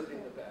bet this would be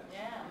the best.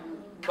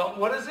 But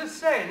what does this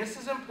say? And this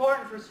is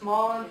important for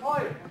small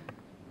employers.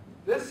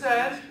 This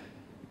says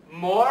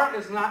more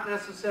is not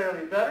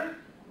necessarily better,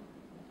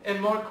 and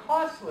more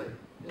costly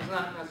is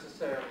not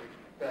necessarily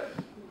better.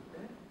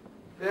 Okay?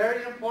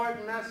 Very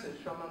important message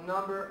from a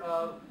number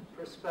of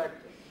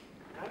perspectives.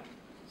 Okay?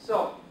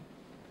 So,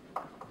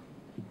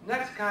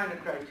 next kind of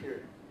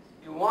criteria.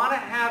 You want to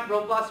have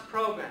robust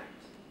programs.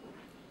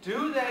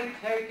 Do they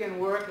take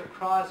and work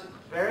across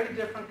very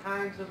different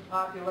kinds of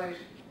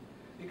populations?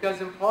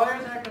 because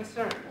employers are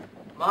concerned.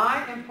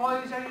 My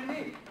employees are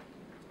unique.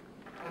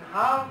 And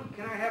how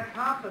can I have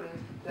confidence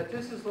that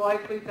this is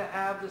likely to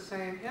have the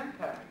same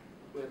impact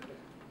with them?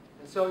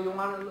 And so you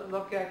want to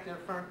look at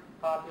different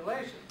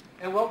populations.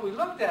 And what we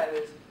looked at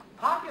is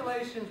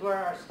populations where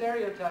our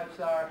stereotypes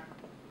are,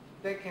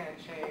 they can't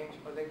change,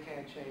 or they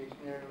can't change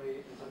nearly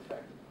as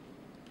effectively.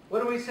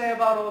 What do we say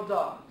about old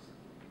dogs?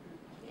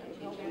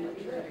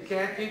 You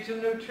can't teach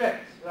them new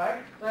tricks,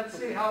 right? Let's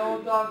see how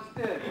old dogs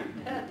did.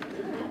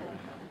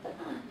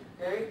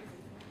 Okay?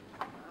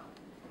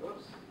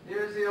 Oops.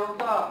 Here's the old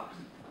dogs.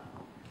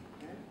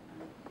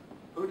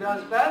 Who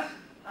does best?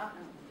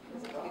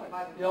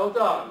 The old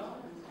dogs.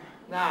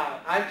 Now,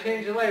 I've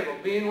changed the label.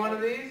 Being one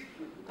of these,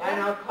 I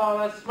now call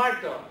us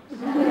smart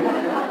dogs.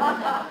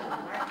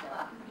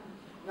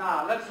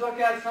 Now, let's look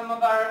at some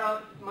of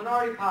our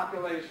minority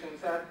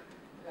populations that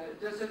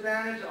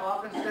disadvantage,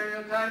 often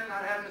stereotype,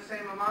 not having the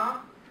same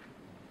amount.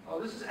 Oh,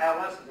 this is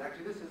adolescents.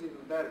 Actually, this is even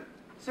better.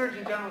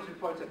 Surgeon General's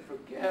report said,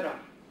 forget them.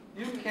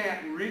 You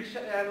can't reach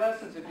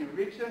adolescents. If you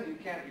reach them, you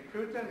can't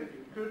recruit them. If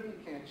you recruit them,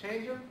 you can't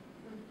change them.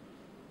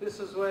 This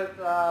is with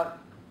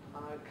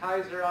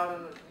Kaiser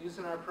out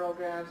using our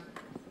programs.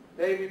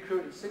 They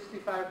recruited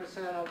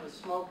 65% of the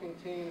smoking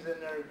teens in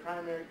their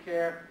primary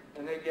care,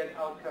 and they get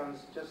outcomes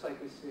just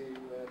like we see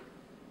with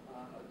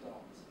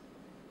adults.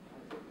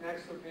 I think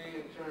next would be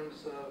in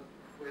terms of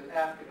with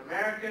African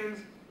Americans,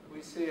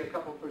 we see a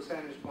couple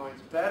percentage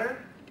points better.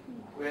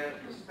 With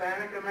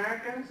Hispanic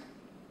Americans,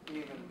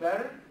 even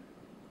better.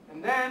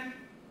 And then,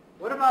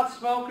 what about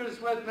smokers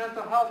with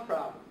mental health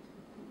problems?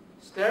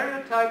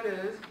 Stereotype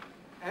is,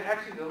 and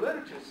actually the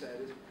literature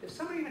says, if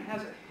somebody even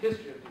has a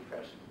history of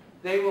depression,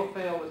 they will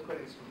fail with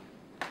quitting smoking.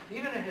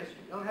 Even a history.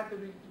 You don't have to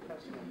be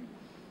depressed.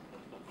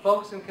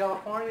 Folks in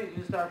California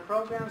used our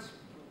programs,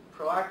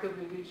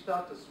 proactively reached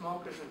out to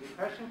smokers in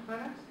depression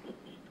clinics,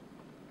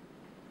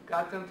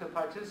 got them to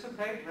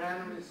participate,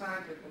 randomly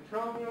assigned to a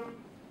control group,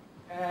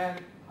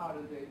 and how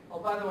did they? Oh,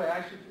 by the way,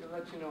 I should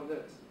let you know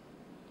this.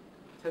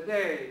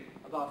 Today,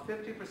 about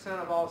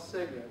 50% of all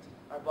cigarettes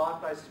are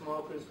bought by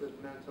smokers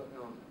with mental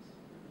illness.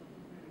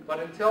 But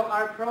until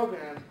our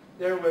programs,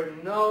 there were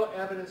no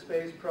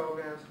evidence-based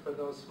programs for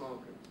those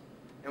smokers.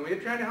 And when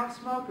you're trying to help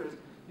smokers,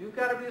 you've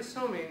got to be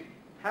assuming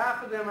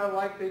half of them are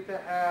likely to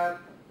have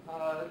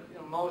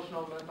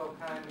emotional, mental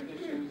kind of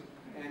issues,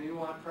 and you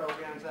want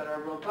programs that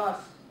are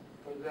robust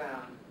for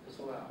them as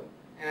well.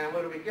 And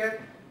what do we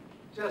get?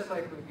 Just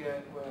like we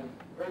get with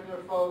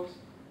regular folks.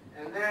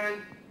 And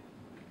then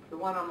the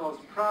one I'm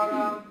most proud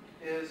of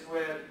is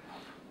with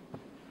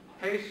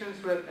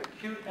patients with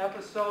acute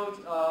episodes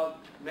of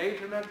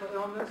major mental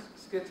illness,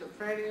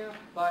 schizophrenia,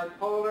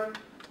 bipolar,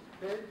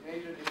 okay,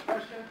 major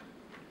depression,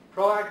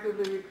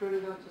 proactively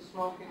recruited them to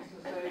smoking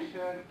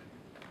cessation,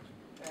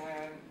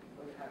 and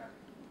what do we have?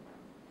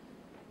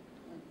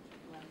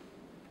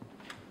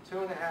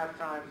 2.5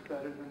 times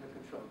better than the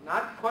control.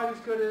 Not quite as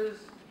good as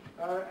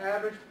our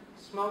average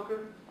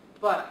smoker,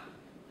 but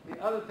the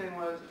other thing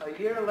was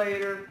a year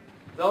later,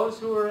 those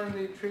who were in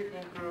the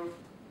treatment group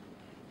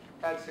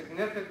had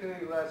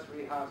significantly less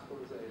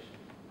rehospitalization.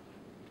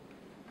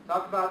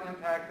 Talk about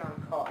impact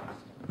on cost,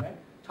 right?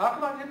 Talk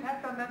about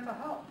impact on mental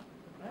health,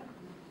 right?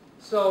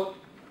 So,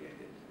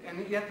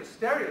 and yet the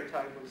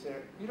stereotype was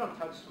there, you don't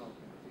touch smoking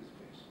with these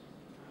patients.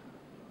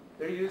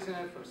 They're using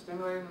it for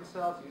stimulating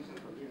themselves, using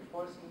it for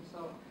reinforcing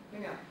themselves.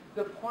 Anyhow,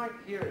 the point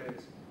here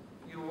is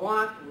you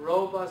want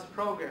robust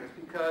programs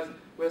because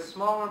with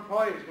small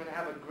employers, you're going to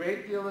have a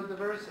great deal of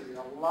diversity,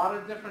 a lot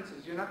of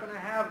differences. You're not going to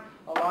have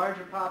a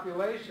larger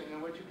population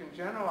in which you can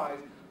generalize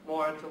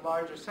more into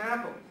larger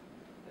samples.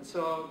 And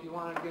so you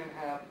want to, again,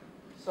 have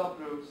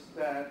subgroups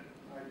that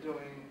are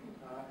doing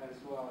as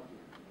well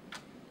here.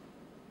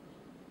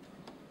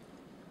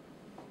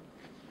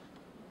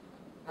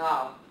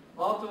 Now,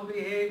 multiple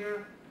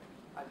behavior,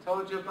 I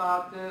told you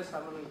about this.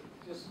 I'm going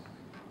to just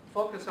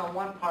focus on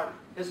one part.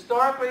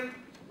 Historically,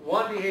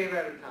 one behavior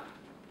at a time.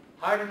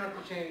 Hard enough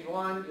to change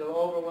one, you'll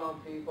overwhelm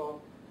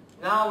people.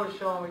 Now we're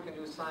showing we can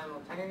do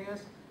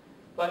simultaneous.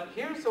 But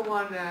here's the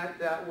one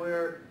that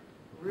we're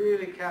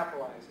really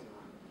capitalizing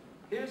on.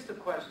 Here's the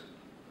question.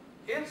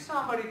 If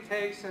somebody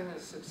takes and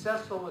is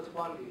successful with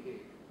one behavior,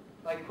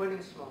 like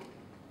quitting smoking,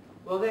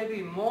 will they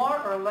be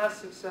more or less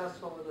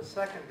successful with a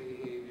second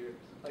behavior,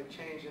 like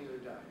changing their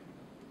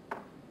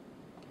diet?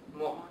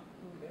 More.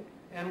 Okay?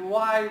 And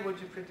why would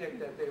you predict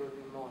that they would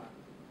be more?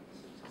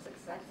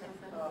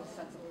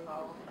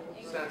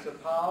 Sense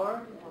of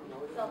power,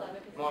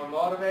 more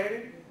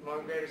motivated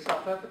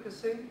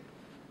self-efficacy.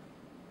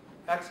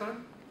 Excellent.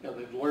 Yeah,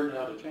 they've learned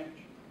how to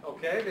change.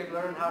 Okay, they've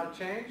learned how to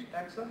change.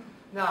 Excellent.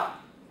 Now,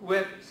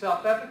 with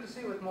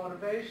self-efficacy, with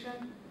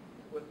motivation,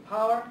 with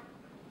power,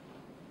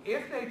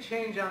 if they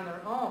change on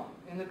their own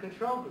in the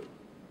control group,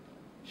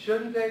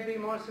 shouldn't they be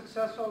more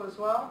successful as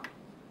well?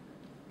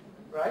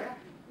 Right?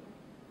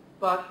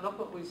 But look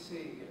what we see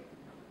here.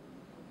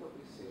 Look what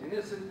we see. And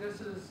this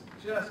is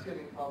just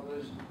getting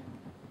published.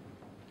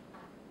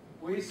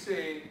 We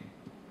see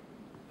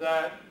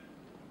that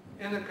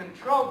in the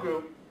control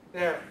group,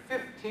 they're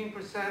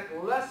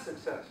 15% less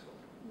successful.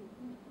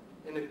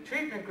 In the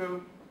treatment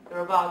group, they're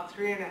about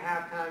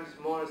 3.5 times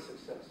more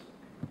successful.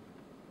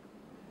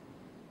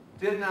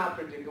 Did not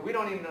predict it. We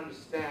don't even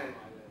understand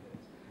why that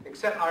is.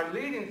 Except our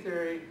leading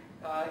theory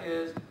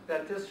is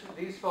that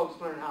these folks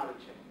learn how to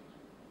change.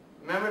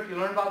 Remember, if you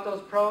learn about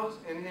those pros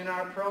in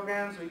our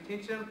programs, we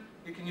teach them,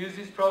 you can use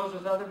these pros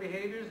with other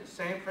behaviors, the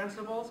same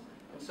principles,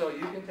 and so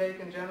you can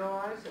take and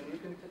generalize, and you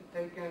can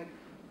take and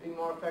be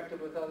more effective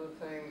with other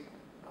things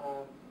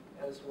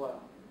as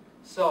well.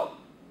 So,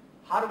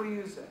 how do we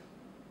use that?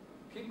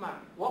 Keep in mind,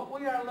 what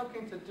we are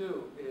looking to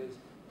do is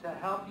to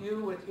help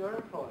you with your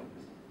employees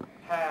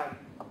have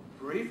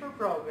briefer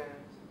programs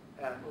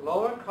at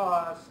lower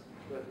costs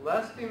with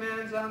less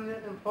demands on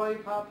the employee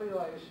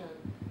population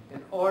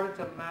in order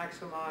to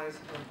maximize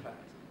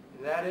impact.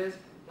 And that is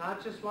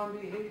not just one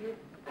behavior,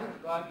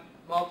 but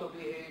multiple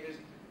behaviors.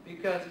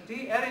 Because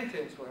D.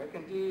 Eddington's work,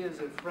 and D. is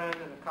a friend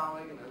and a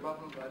colleague, and I love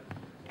him, but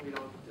we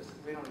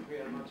don't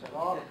agree on much at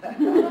all.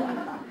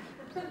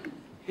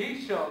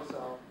 He shows,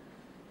 though,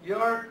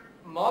 your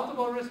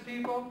multiple risk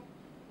people,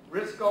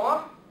 risks go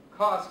up,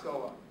 costs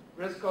go up.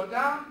 Risks go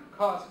down,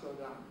 costs go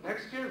down.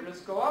 Next year,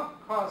 risks go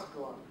up, costs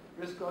go up.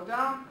 Risks go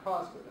down,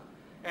 costs go down.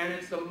 And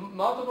it's the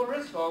multiple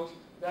risk folks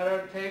that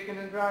are taking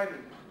and driving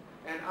it.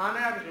 And on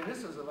average, and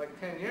this was like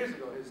 10 years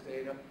ago, his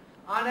data,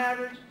 on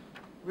average,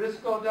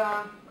 risks go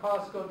down,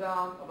 costs go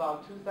down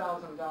about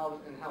 $2,000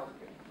 in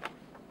healthcare.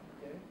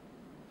 Okay?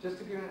 Just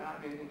to give you,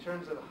 I mean, in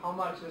terms of how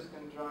much this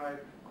can drive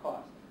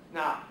costs.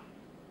 Now,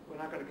 we're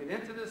not going to get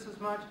into this as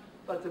much,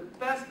 but the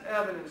best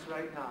evidence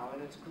right now,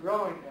 and it's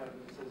growing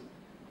evidence, is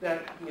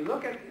that we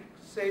look at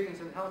savings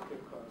in healthcare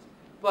costs,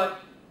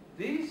 but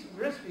these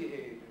risk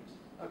behaviors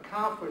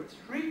account for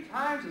 3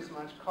 times as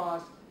much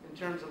cost in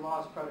terms of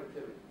lost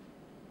productivity,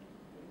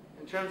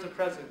 in terms of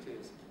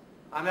presenteeism.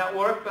 I'm at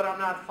work, but I'm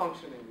not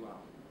functioning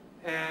well,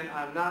 and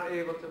I'm not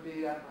able to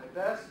be at my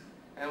best,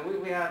 and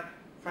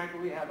frankly,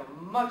 we have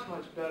a much,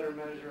 much better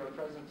measure of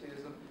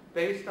presenteeism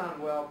based on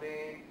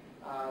well-being,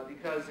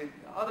 because the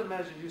other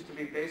measures used to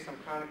be based on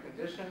chronic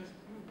conditions,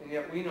 and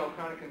yet we know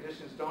chronic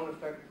conditions don't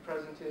affect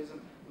presenteeism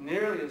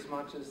nearly as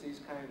much as these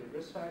kind of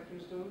risk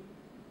factors do.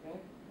 Okay?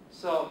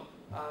 So,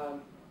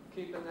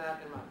 keeping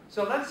that in mind.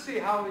 So let's see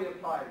how we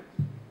apply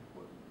it.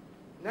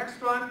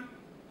 Next one,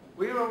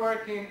 we were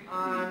working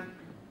on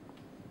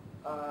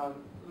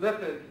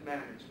lipid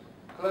management,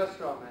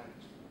 cholesterol management.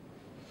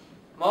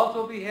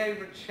 Multiple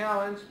behavior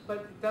challenge, but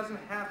it doesn't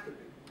have to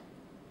be.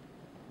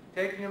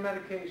 Taking your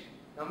medication.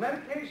 Now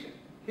medication,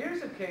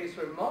 here's a case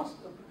where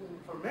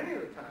for many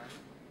of the time,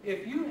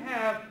 if you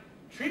have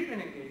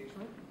treatment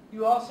engagement,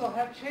 you also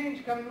have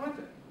change coming with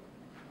it.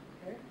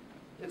 Okay?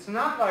 It's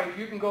not like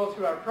you can go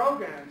through our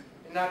programs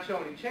and not show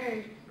any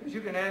change, because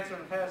you can answer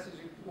them fast as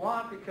you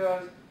want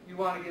because you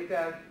want to get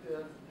that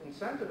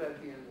incentive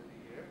at the end of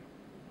the year.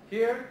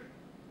 Here,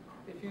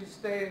 if you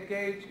stay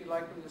engaged, you're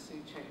likely to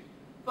see change.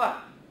 But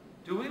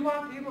do we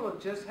want people to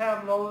just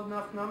have low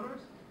enough numbers?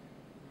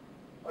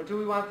 Or do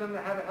we want them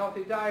to have a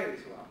healthy diet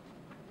as well?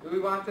 Do we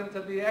want them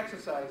to be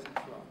exercising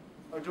as well?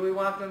 Or do we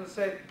want them to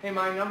say, hey,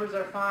 my numbers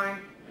are fine,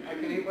 I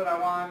can eat what I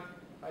want,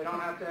 I don't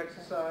have to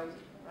exercise,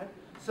 right?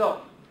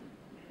 So,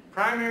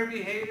 primary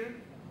behavior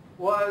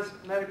was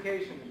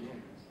medication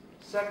adherence.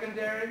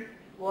 Secondary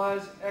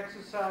was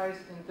exercise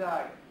and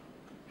diet.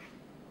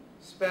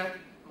 Spent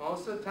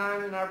most of the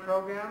time in our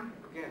program,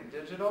 again,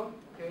 digital,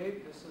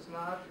 okay, this is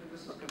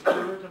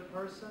computer to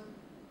person,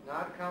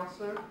 not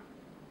counselor.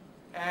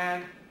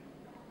 And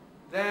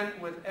then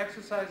with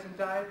exercise and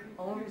diet,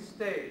 only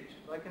stage,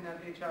 like in that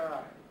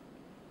HRI.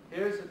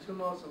 Here's the 2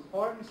 most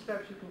important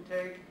steps you can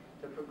take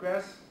to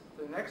progress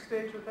to the next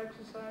stage with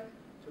exercise,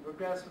 to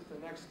progress with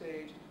the next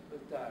stage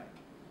with diet.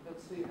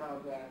 Let's see how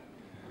that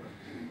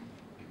works.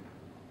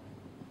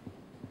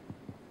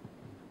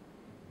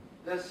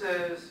 This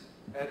is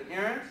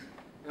adherence,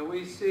 and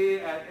we see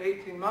at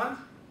 18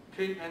 months,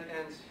 treatment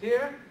ends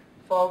here.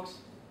 Folks,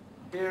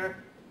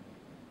 here,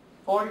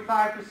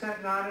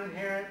 45%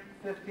 non-adherent,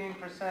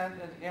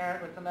 15%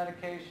 adherent with the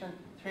medication,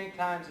 3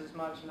 times as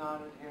much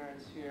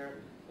non-adherence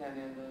here than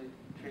in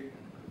the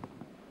treatment group.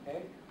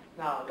 Okay?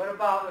 Now, what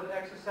about with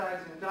exercise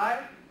and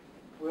diet?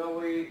 Will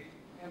we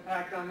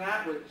impact on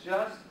that with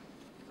just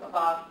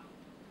about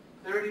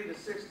 30 to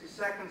 60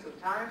 seconds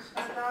of time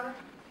spent on it?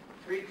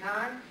 3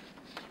 times?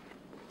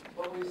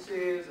 What we see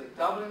is a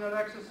doubling of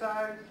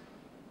exercise,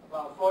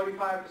 about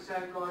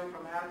 45% going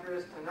from at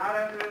risk to not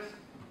at risk,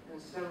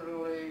 and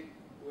similarly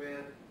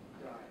with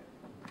diet.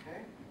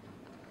 Okay?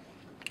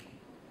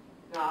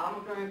 Now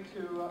I'm going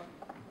to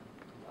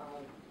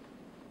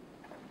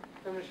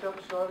finish up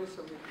shortly,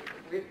 so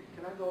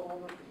can I go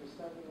over to the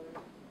 7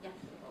 minutes? Yes.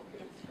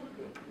 Okay.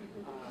 Good.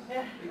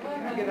 You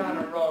can get on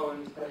a row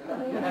instead of...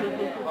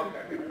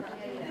 Okay.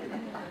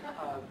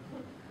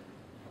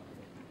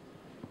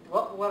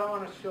 What I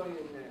want to show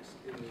you next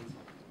is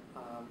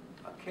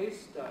a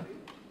case study.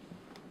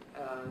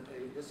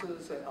 This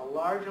is a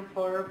large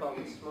employer, but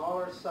with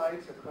smaller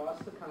sites across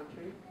the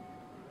country.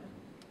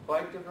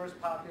 Quite diverse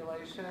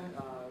population,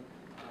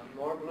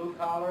 more blue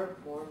collar,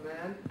 more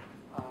men.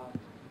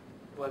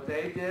 What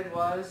they did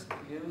was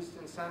used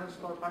incentives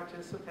for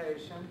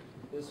participation.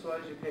 This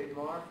was you paid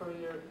more for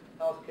your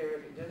health care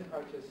if you didn't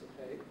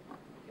participate.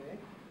 Okay?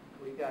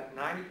 We got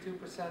 92%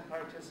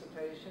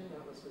 participation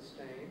that was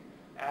sustained.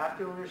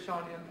 After we were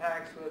showing the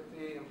impacts with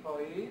the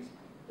employees,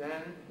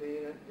 then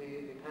the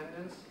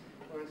dependents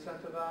were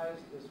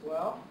incentivized as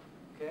well.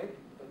 Okay?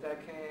 But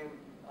that came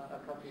a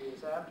couple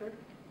years after.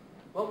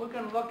 What we're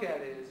going to look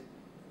at is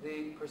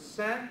the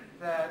percent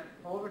that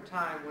over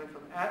time went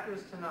from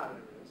at-risk to not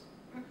at-risk.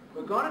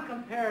 We're going to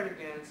compare it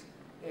against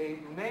a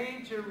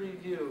major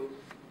review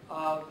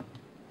of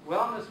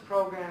wellness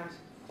programs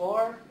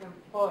for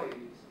employees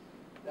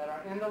that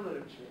are in the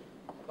literature,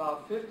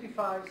 about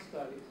 55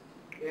 studies.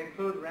 They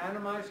include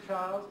randomized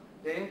trials.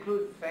 They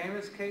include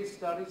famous case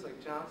studies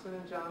like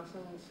Johnson &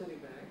 Johnson and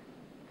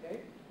Citibank. Okay?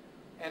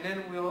 And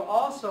then we'll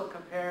also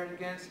compare it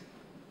against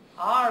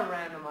our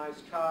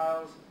randomized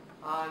trials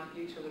on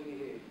each of the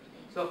behaviors.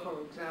 So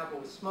for example,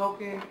 with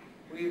smoking,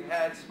 we've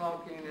had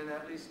smoking in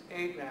at least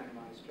 8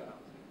 randomized trials.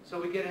 So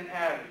we get an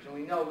average, and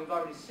we know we've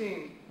already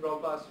seen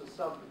robust with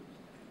subgroups,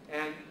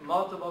 and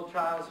multiple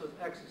trials with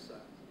exercise.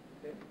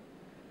 Okay?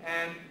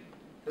 And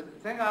the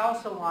thing I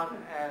also want to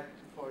add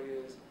for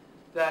you is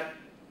that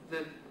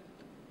the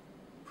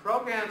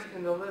programs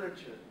in the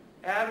literature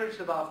average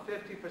about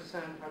 50%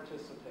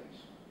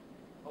 participation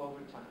over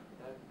time.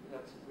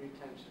 That's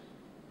retention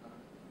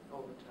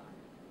over time.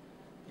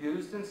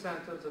 Used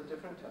incentives of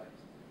different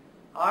types.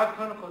 Our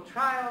clinical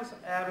trials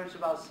average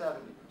about 70%.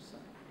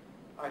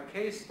 Our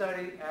case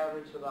study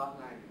averaged about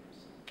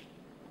 90%.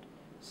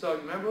 So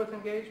remember with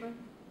engagement,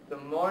 the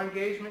more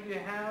engagement you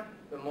have,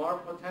 the more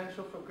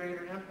potential for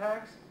greater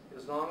impacts,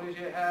 as long as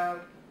you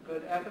have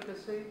good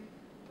efficacy.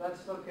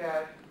 Let's look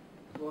at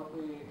what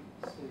we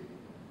see.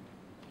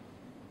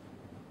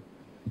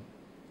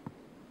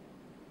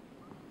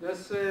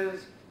 This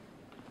is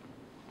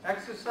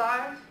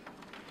exercise.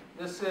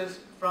 This is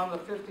from the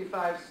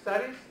 55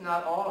 studies.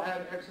 Not all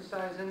had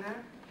exercise in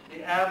there.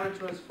 The average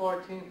was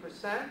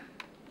 14%.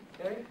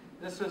 Okay?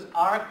 This was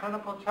our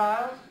clinical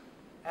trials.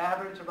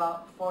 Average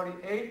about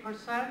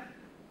 48%.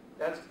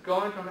 That's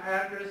going from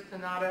at-risk to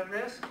not at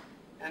risk.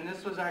 And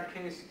this was our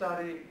case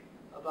study,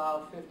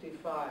 about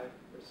 55%.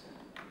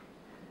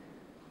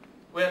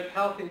 With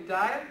healthy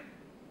diet,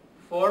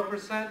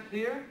 4%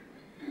 here.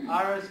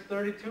 Ours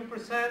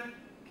 32%.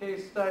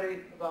 Case study,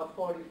 about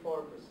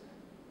 44%.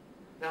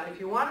 Now, if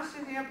you want to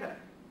see the impact,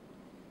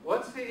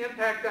 what's the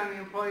impact on the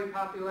employee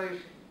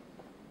population?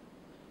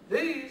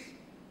 These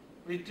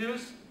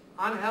reduce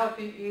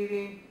unhealthy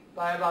eating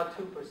by about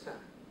 2%.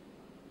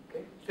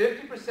 Okay?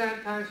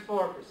 50% times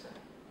 4%. You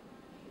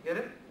get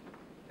it?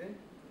 Okay?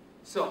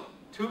 So,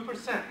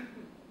 2%.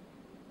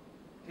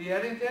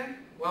 De-Eddington,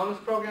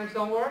 wellness programs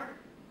don't work.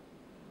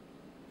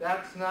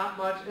 That's not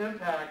much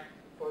impact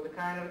for the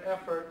kind of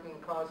effort and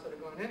costs that are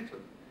going into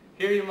it.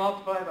 Here you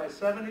multiply by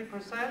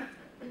 70%.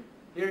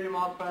 Here you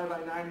multiply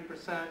by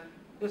 90%.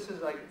 This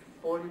is like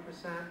 40%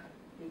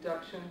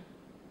 reduction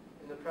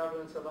in the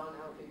prevalence of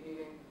unhealthy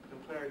eating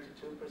compared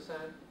to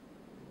 2%.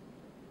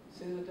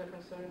 See the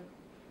difference there?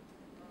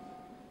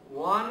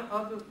 One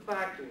of the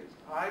factors,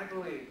 I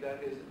believe,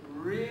 that is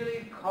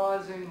really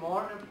causing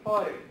more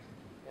employers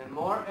and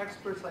more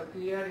experts like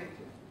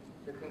De-Eddington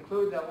to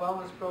conclude that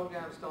wellness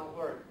programs don't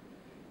work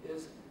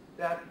is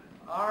that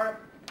our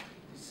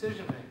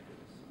decision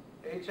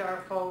makers,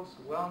 HR folks,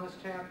 wellness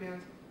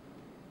champions,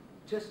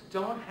 just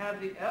don't have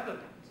the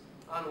evidence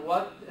on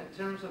what, in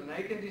terms of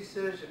making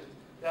decisions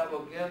that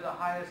will give the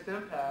highest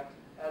impact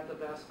at the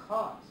best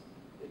cost.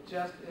 It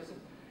just isn't.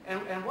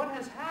 And what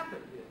has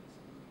happened is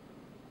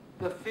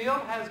the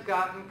field has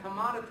gotten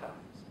commoditized.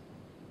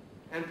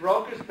 And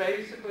brokers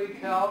basically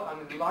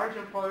large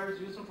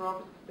employers using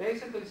brokers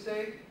basically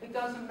say it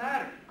doesn't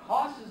matter.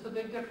 Cost is the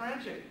big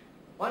differentiator.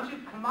 Once you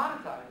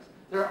commoditize,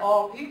 they're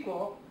all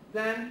equal,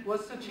 then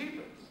what's the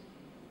cheapest?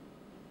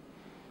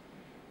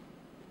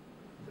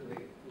 Do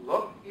they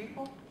look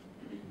equal?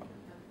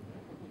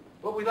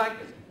 What we like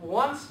is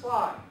one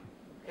slide,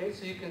 okay,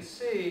 so you can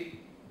see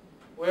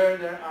where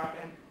there are,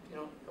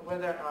 where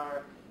there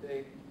are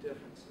big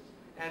differences.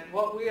 And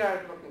what we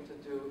are looking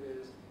to do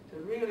is to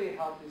really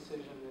help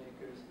decision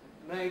makers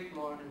make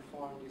more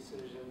informed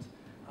decisions,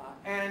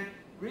 and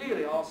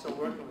really also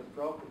working with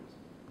brokers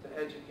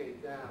to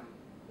educate them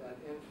that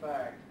in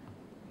fact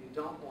you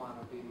don't want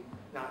to be.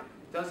 Now,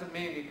 it doesn't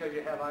mean because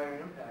you have higher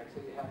impacts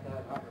that you have to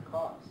have higher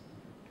costs.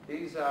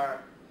 These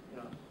are,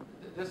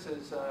 this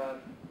is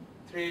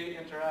 3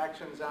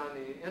 interactions on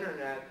the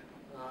internet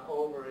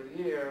over a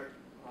year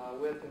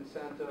with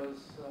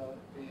incentives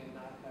being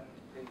not having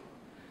to pay for.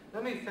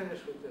 Let me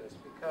finish with this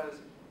because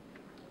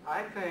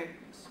I think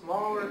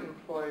smaller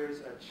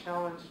employers are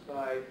challenged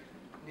by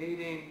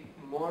needing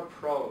more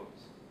pros,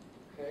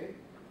 okay?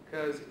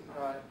 Because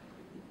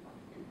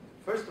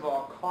first of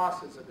all,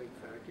 cost is a big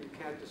factor. You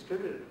can't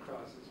distribute it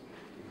across as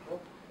many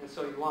people, and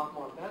so you want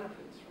more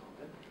benefits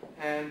from it.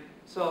 And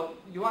so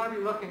you want to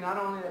be looking not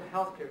only at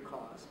healthcare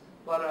costs,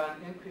 but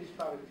on increased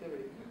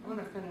productivity. I'm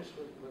going to finish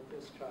with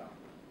this trial.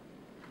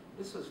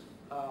 This was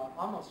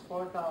almost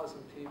 4,000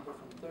 people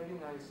from 39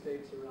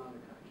 states around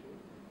the country.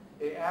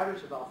 They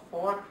averaged about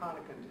 4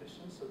 chronic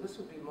conditions, so this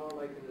would be more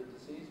like in the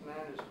disease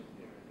management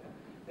area.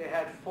 They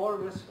had 4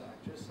 risk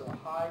factors, so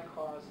high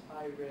cost,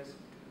 high risk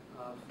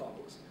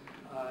folks.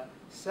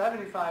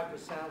 75%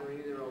 were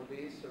either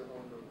obese or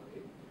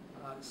overweight.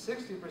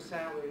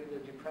 60% were either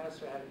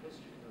depressed or had a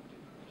history of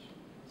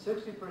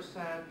depression. 60%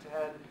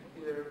 had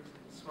either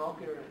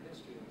smoking or a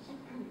history of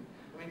smoking.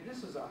 I mean,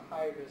 this is a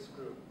high-risk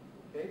group.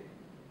 Okay?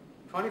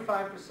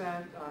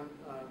 25% on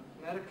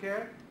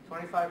Medicare,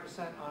 25%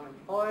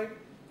 unemployed,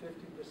 50%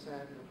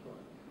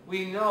 employed.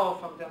 We know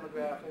from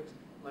demographics,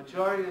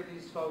 majority of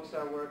these folks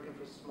are working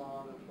for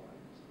small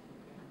employers.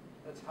 Okay?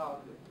 That's how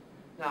it is.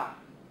 Now,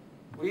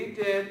 we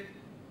did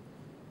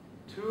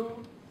 2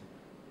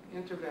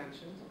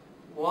 interventions.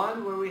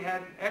 One where we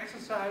had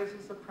exercise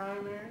as the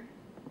primary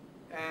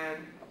and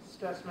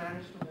stress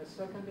management as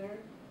secondary.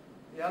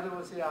 The other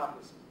was the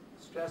opposite.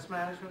 Stress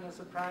management as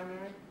the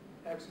primary,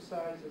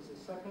 exercise as the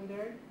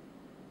secondary,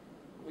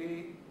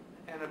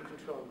 and a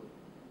control group.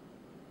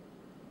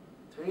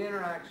 3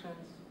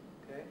 interactions,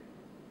 okay?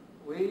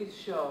 We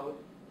showed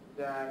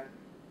that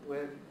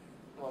with,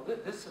 well,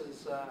 this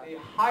is, the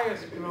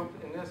highest group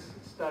in this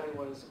study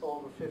was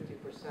over 50%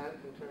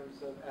 in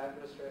terms of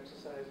at-risk for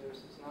exercise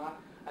versus not.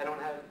 I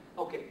don't have,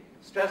 okay,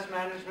 stress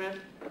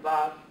management,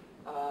 about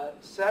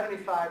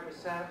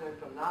 75% went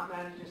from not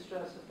managing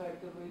stress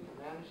effectively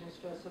to managing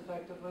stress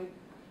effectively.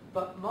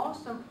 But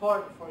most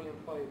important for the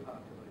employee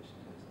population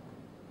is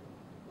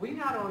we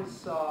not only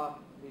saw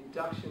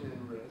reduction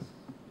in risk,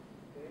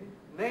 okay,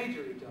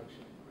 major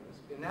reduction in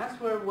risk, and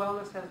that's where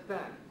wellness has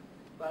been.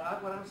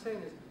 But what I'm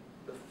saying is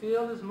the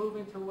field is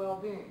moving to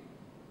well-being.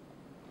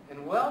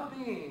 And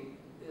well-being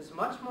is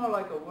much more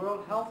like a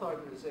World Health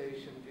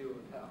Organization view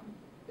of health.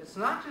 It's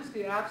not just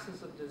the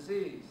absence of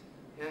disease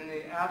and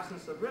the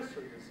absence of risk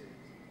for disease.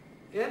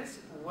 It's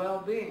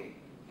well-being,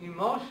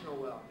 emotional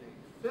well-being,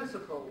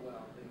 physical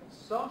well-being,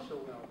 social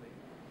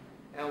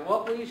well-being. And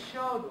what we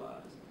showed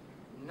was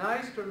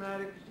nice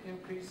dramatic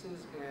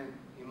increases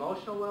in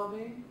emotional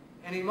well-being.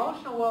 And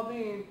emotional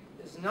well-being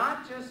is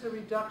not just a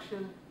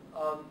reduction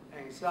of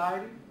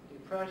anxiety,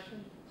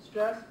 depression,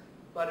 stress,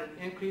 but an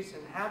increase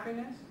in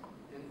happiness,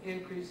 an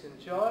increase in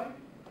joy,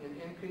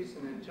 an increase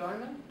in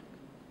enjoyment.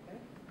 Okay?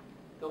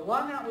 The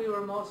one that we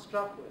were most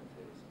struck with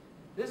is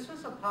this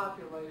was a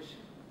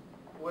population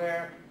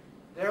where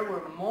there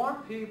were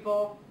more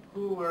people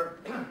who were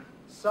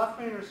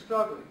suffering or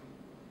struggling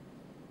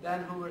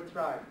than who were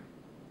thriving.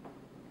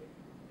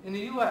 In the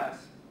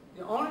U.S.,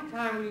 the only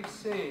time we've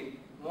seen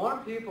more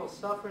people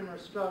suffering or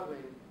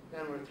struggling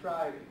than were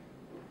thriving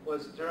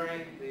was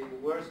during the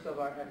worst of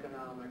our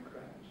economic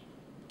crash.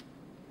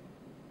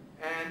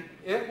 And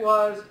it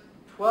was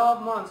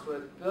 12 months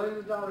with billions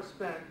of dollars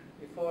spent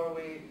before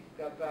we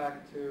got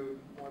back to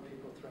more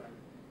people thriving.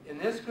 In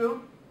this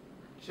group,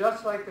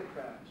 just like the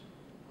crash,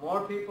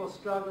 more people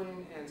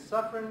struggling and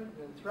suffering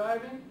than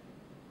thriving.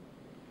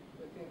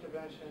 With the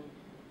intervention,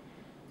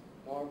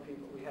 more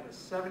people. We had a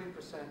 70%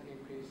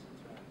 increase in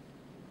thriving.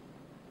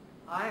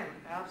 I am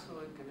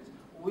absolutely convinced.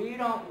 We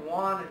don't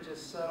want to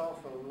just settle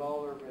for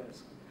lower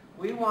risk.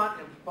 We want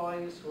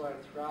employees who are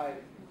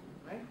thriving,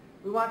 right?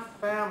 We want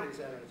families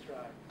that are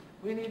thriving.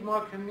 We need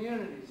more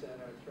communities that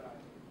are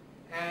thriving.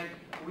 And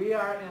we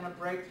are in a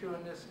breakthrough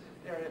in this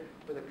area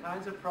where the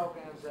kinds of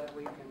programs that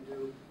we can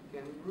do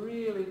can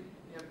really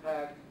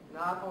impact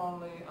not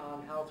only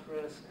on health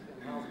risk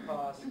and health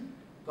costs,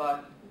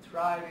 but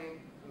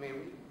thriving. I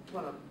mean,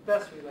 one of the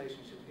best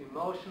relationships,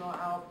 emotional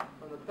health,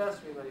 one of the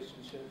best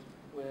relationships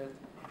with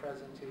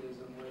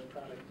presenteeism, with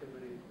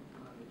productivity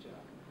on the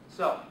job.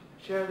 So,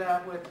 share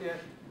that with you.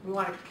 We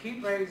want to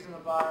keep raising the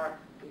bar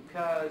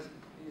because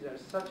these are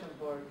such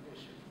important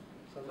issues.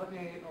 So let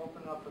me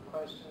open up for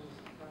questions,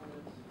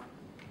 comments.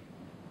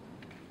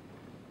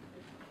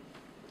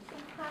 So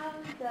how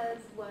does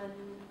one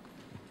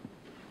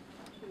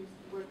choose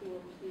working in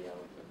the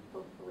field of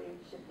hopefully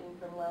shifting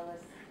from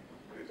wellness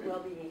to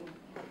well-being?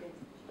 Where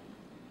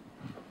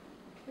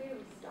do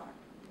we start?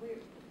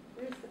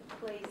 Where's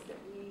the place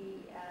that we,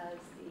 as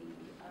the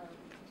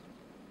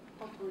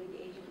hopefully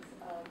the agents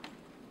of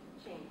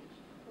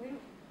change?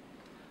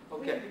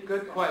 Okay,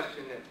 good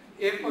question.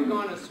 If we're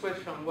going to switch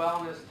from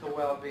wellness to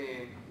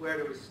well-being, where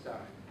do we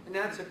start? And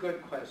that's a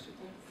good question.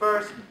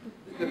 First,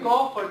 the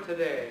goal for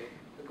today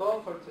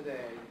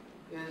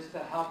is to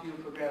help you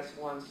progress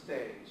one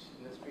stage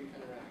in this brief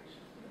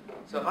interaction.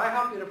 So if I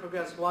help you to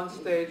progress one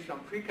stage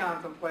from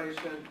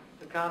pre-contemplation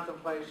to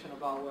contemplation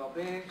about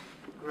well-being,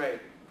 great.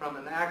 From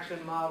an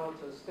action model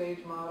to a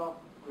stage model,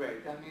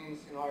 great. That means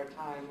our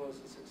time was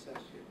a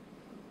success here.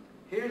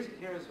 Here's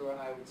where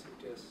I would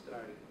suggest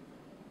starting.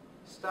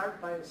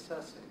 Start by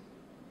assessing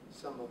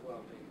some of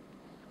well-being.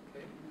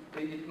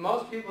 Okay?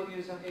 Most people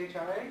use an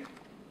HRA.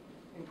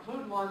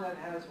 Include one that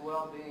has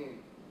well-being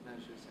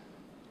measures in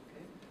it.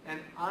 Okay? And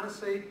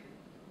honestly,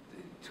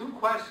 2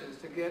 questions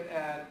to get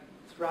at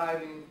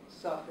thriving,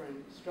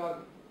 suffering,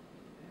 struggling.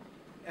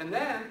 Okay? And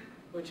then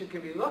what you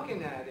can be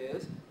looking at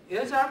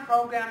is our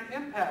program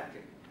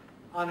impacting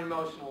on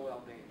emotional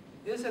well-being?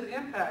 Is it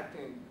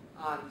impacting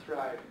on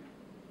thriving?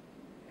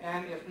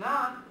 And if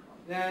not,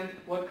 then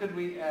what could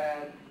we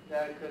add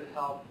that could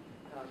help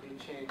be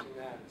changing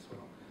that as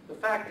well? The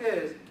fact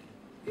is,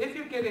 if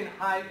you're getting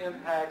high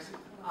impacts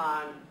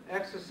on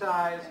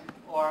exercise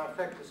or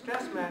effective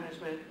stress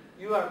management,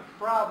 you are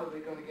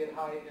probably going to get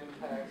high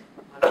impacts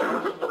on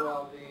emotional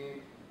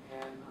well-being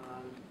and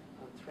on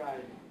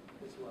thriving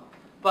as well.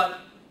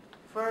 But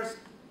first,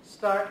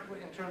 start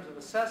in terms of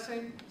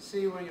assessing,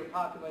 see where your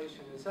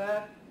population is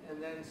at, and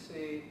then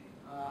see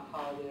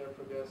how they're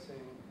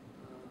progressing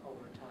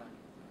over time.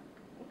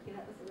 Thank you,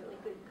 that was a really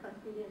good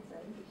concrete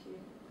insight, appreciate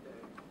it.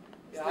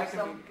 Yeah, I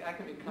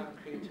can be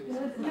concrete too.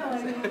 No, I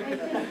mean,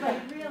 it's just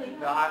like really.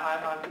 No,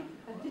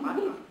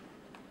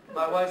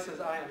 my wife says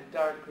I am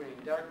dark green.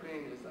 Dark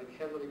green is like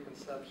heavily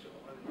conceptual.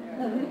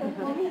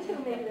 Well, me too,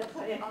 maybe that's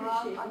why I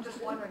appreciate it. I'm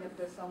just wondering if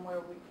there's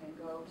somewhere we can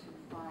go to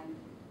find,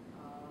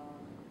 I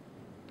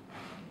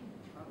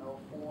don't know,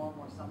 a form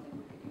or something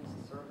we could use,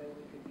 a survey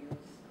we could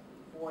use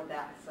for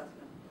that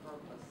assessment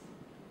purpose.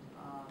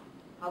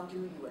 How do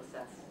you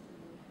assess?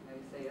 You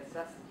say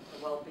assess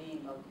the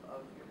well-being of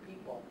your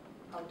people.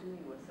 How do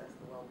you assess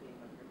the well-being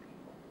of your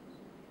people?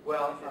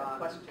 Well, is it a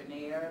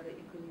questionnaire that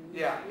you can use?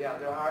 Yeah,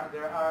 there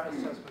are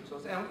assessment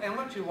tools, and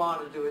what you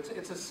want to do,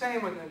 it's the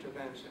same with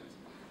interventions.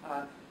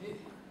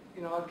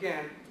 You know,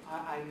 again,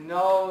 I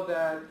know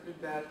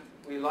that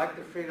we like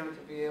the freedom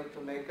to be able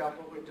to make up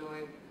what we're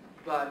doing,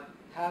 but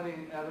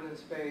having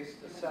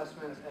evidence-based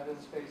assessments,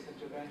 evidence-based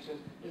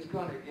interventions is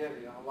going to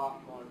give you a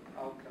lot more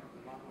outcome,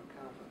 a lot more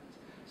confidence.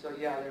 So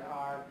yeah, there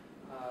are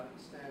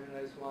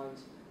standardized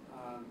ones.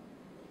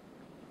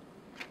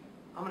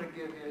 I'm going to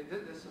give you,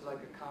 this is like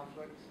a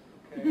conflict,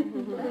 okay?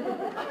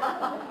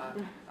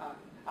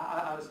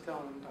 I was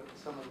telling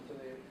someone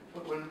today,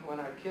 when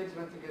our kids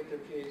went to get their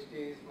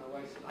PhDs, my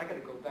wife said, I got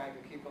to go back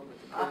and keep up with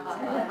the kids.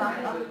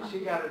 So she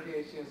got her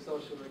PhD in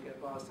social work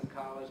at Boston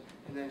College,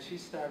 and then she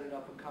started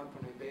up a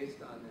company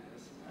based on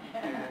this.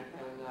 And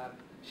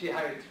she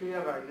hired 3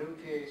 of our new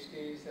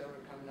PhDs that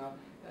were coming up.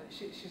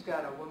 She's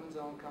got a women's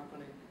owned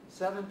company,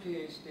 7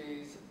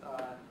 PhDs,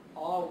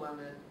 all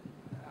women,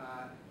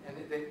 and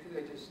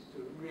they just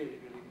do really,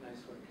 really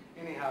nice work.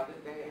 Anyhow,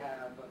 they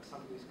have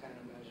some of these kind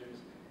of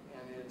measures,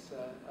 and it's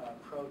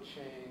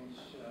pro-change,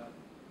 I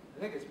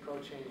think it's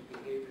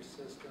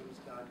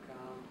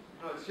prochangebehaviorsystems.com.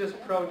 No, it's just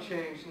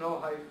prochange, no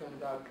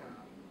hyphen.com.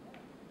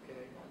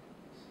 Okay.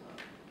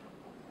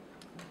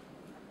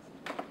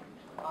 So.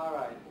 All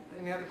right.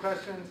 Any other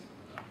questions?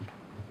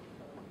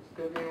 It's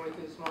good being with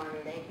you this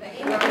morning. Thank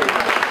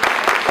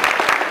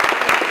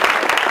you.